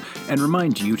Podcast and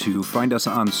remind you to find us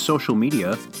on social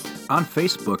media on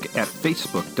Facebook at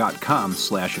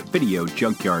facebook.com/Video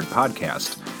Junkyard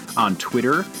Podcast, on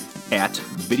Twitter at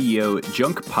Video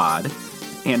Junk Pod,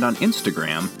 and on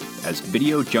Instagram as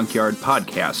Video Junkyard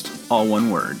Podcast, all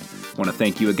one word. Want to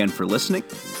thank you again for listening,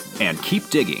 and keep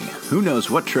digging. Who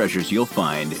knows what treasures you'll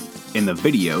find in the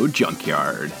Video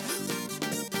Junkyard.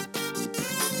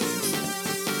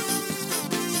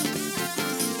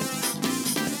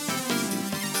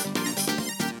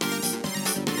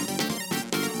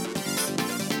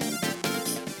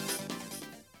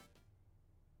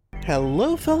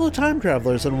 Hello, fellow time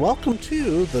travelers, and welcome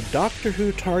to the Doctor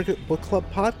Who Target Book Club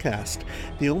podcast,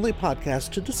 the only podcast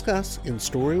to discuss, in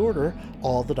story order,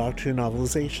 all the Doctor Who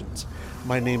novelizations.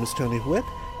 My name is Tony Whitt,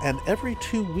 and every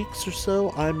 2 weeks or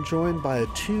so, I'm joined by a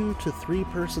 2 to 3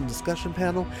 person discussion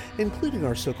panel, including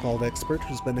our so-called expert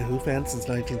who's been a Who fan since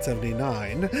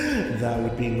 1979. That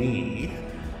would be me.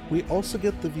 We also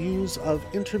get the views of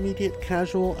intermediate,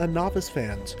 casual, and novice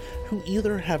fans who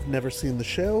either have never seen the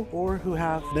show or who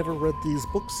have never read these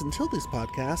books until these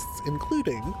podcasts,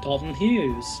 including Dalton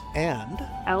Hughes and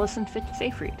Alison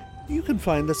Seyfried. You can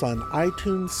find us on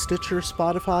iTunes, Stitcher,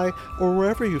 Spotify, or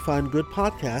wherever you find good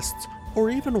podcasts, or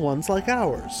even ones like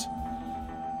ours.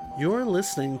 You're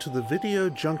listening to the Video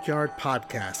Junkyard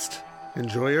Podcast.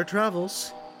 Enjoy your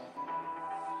travels.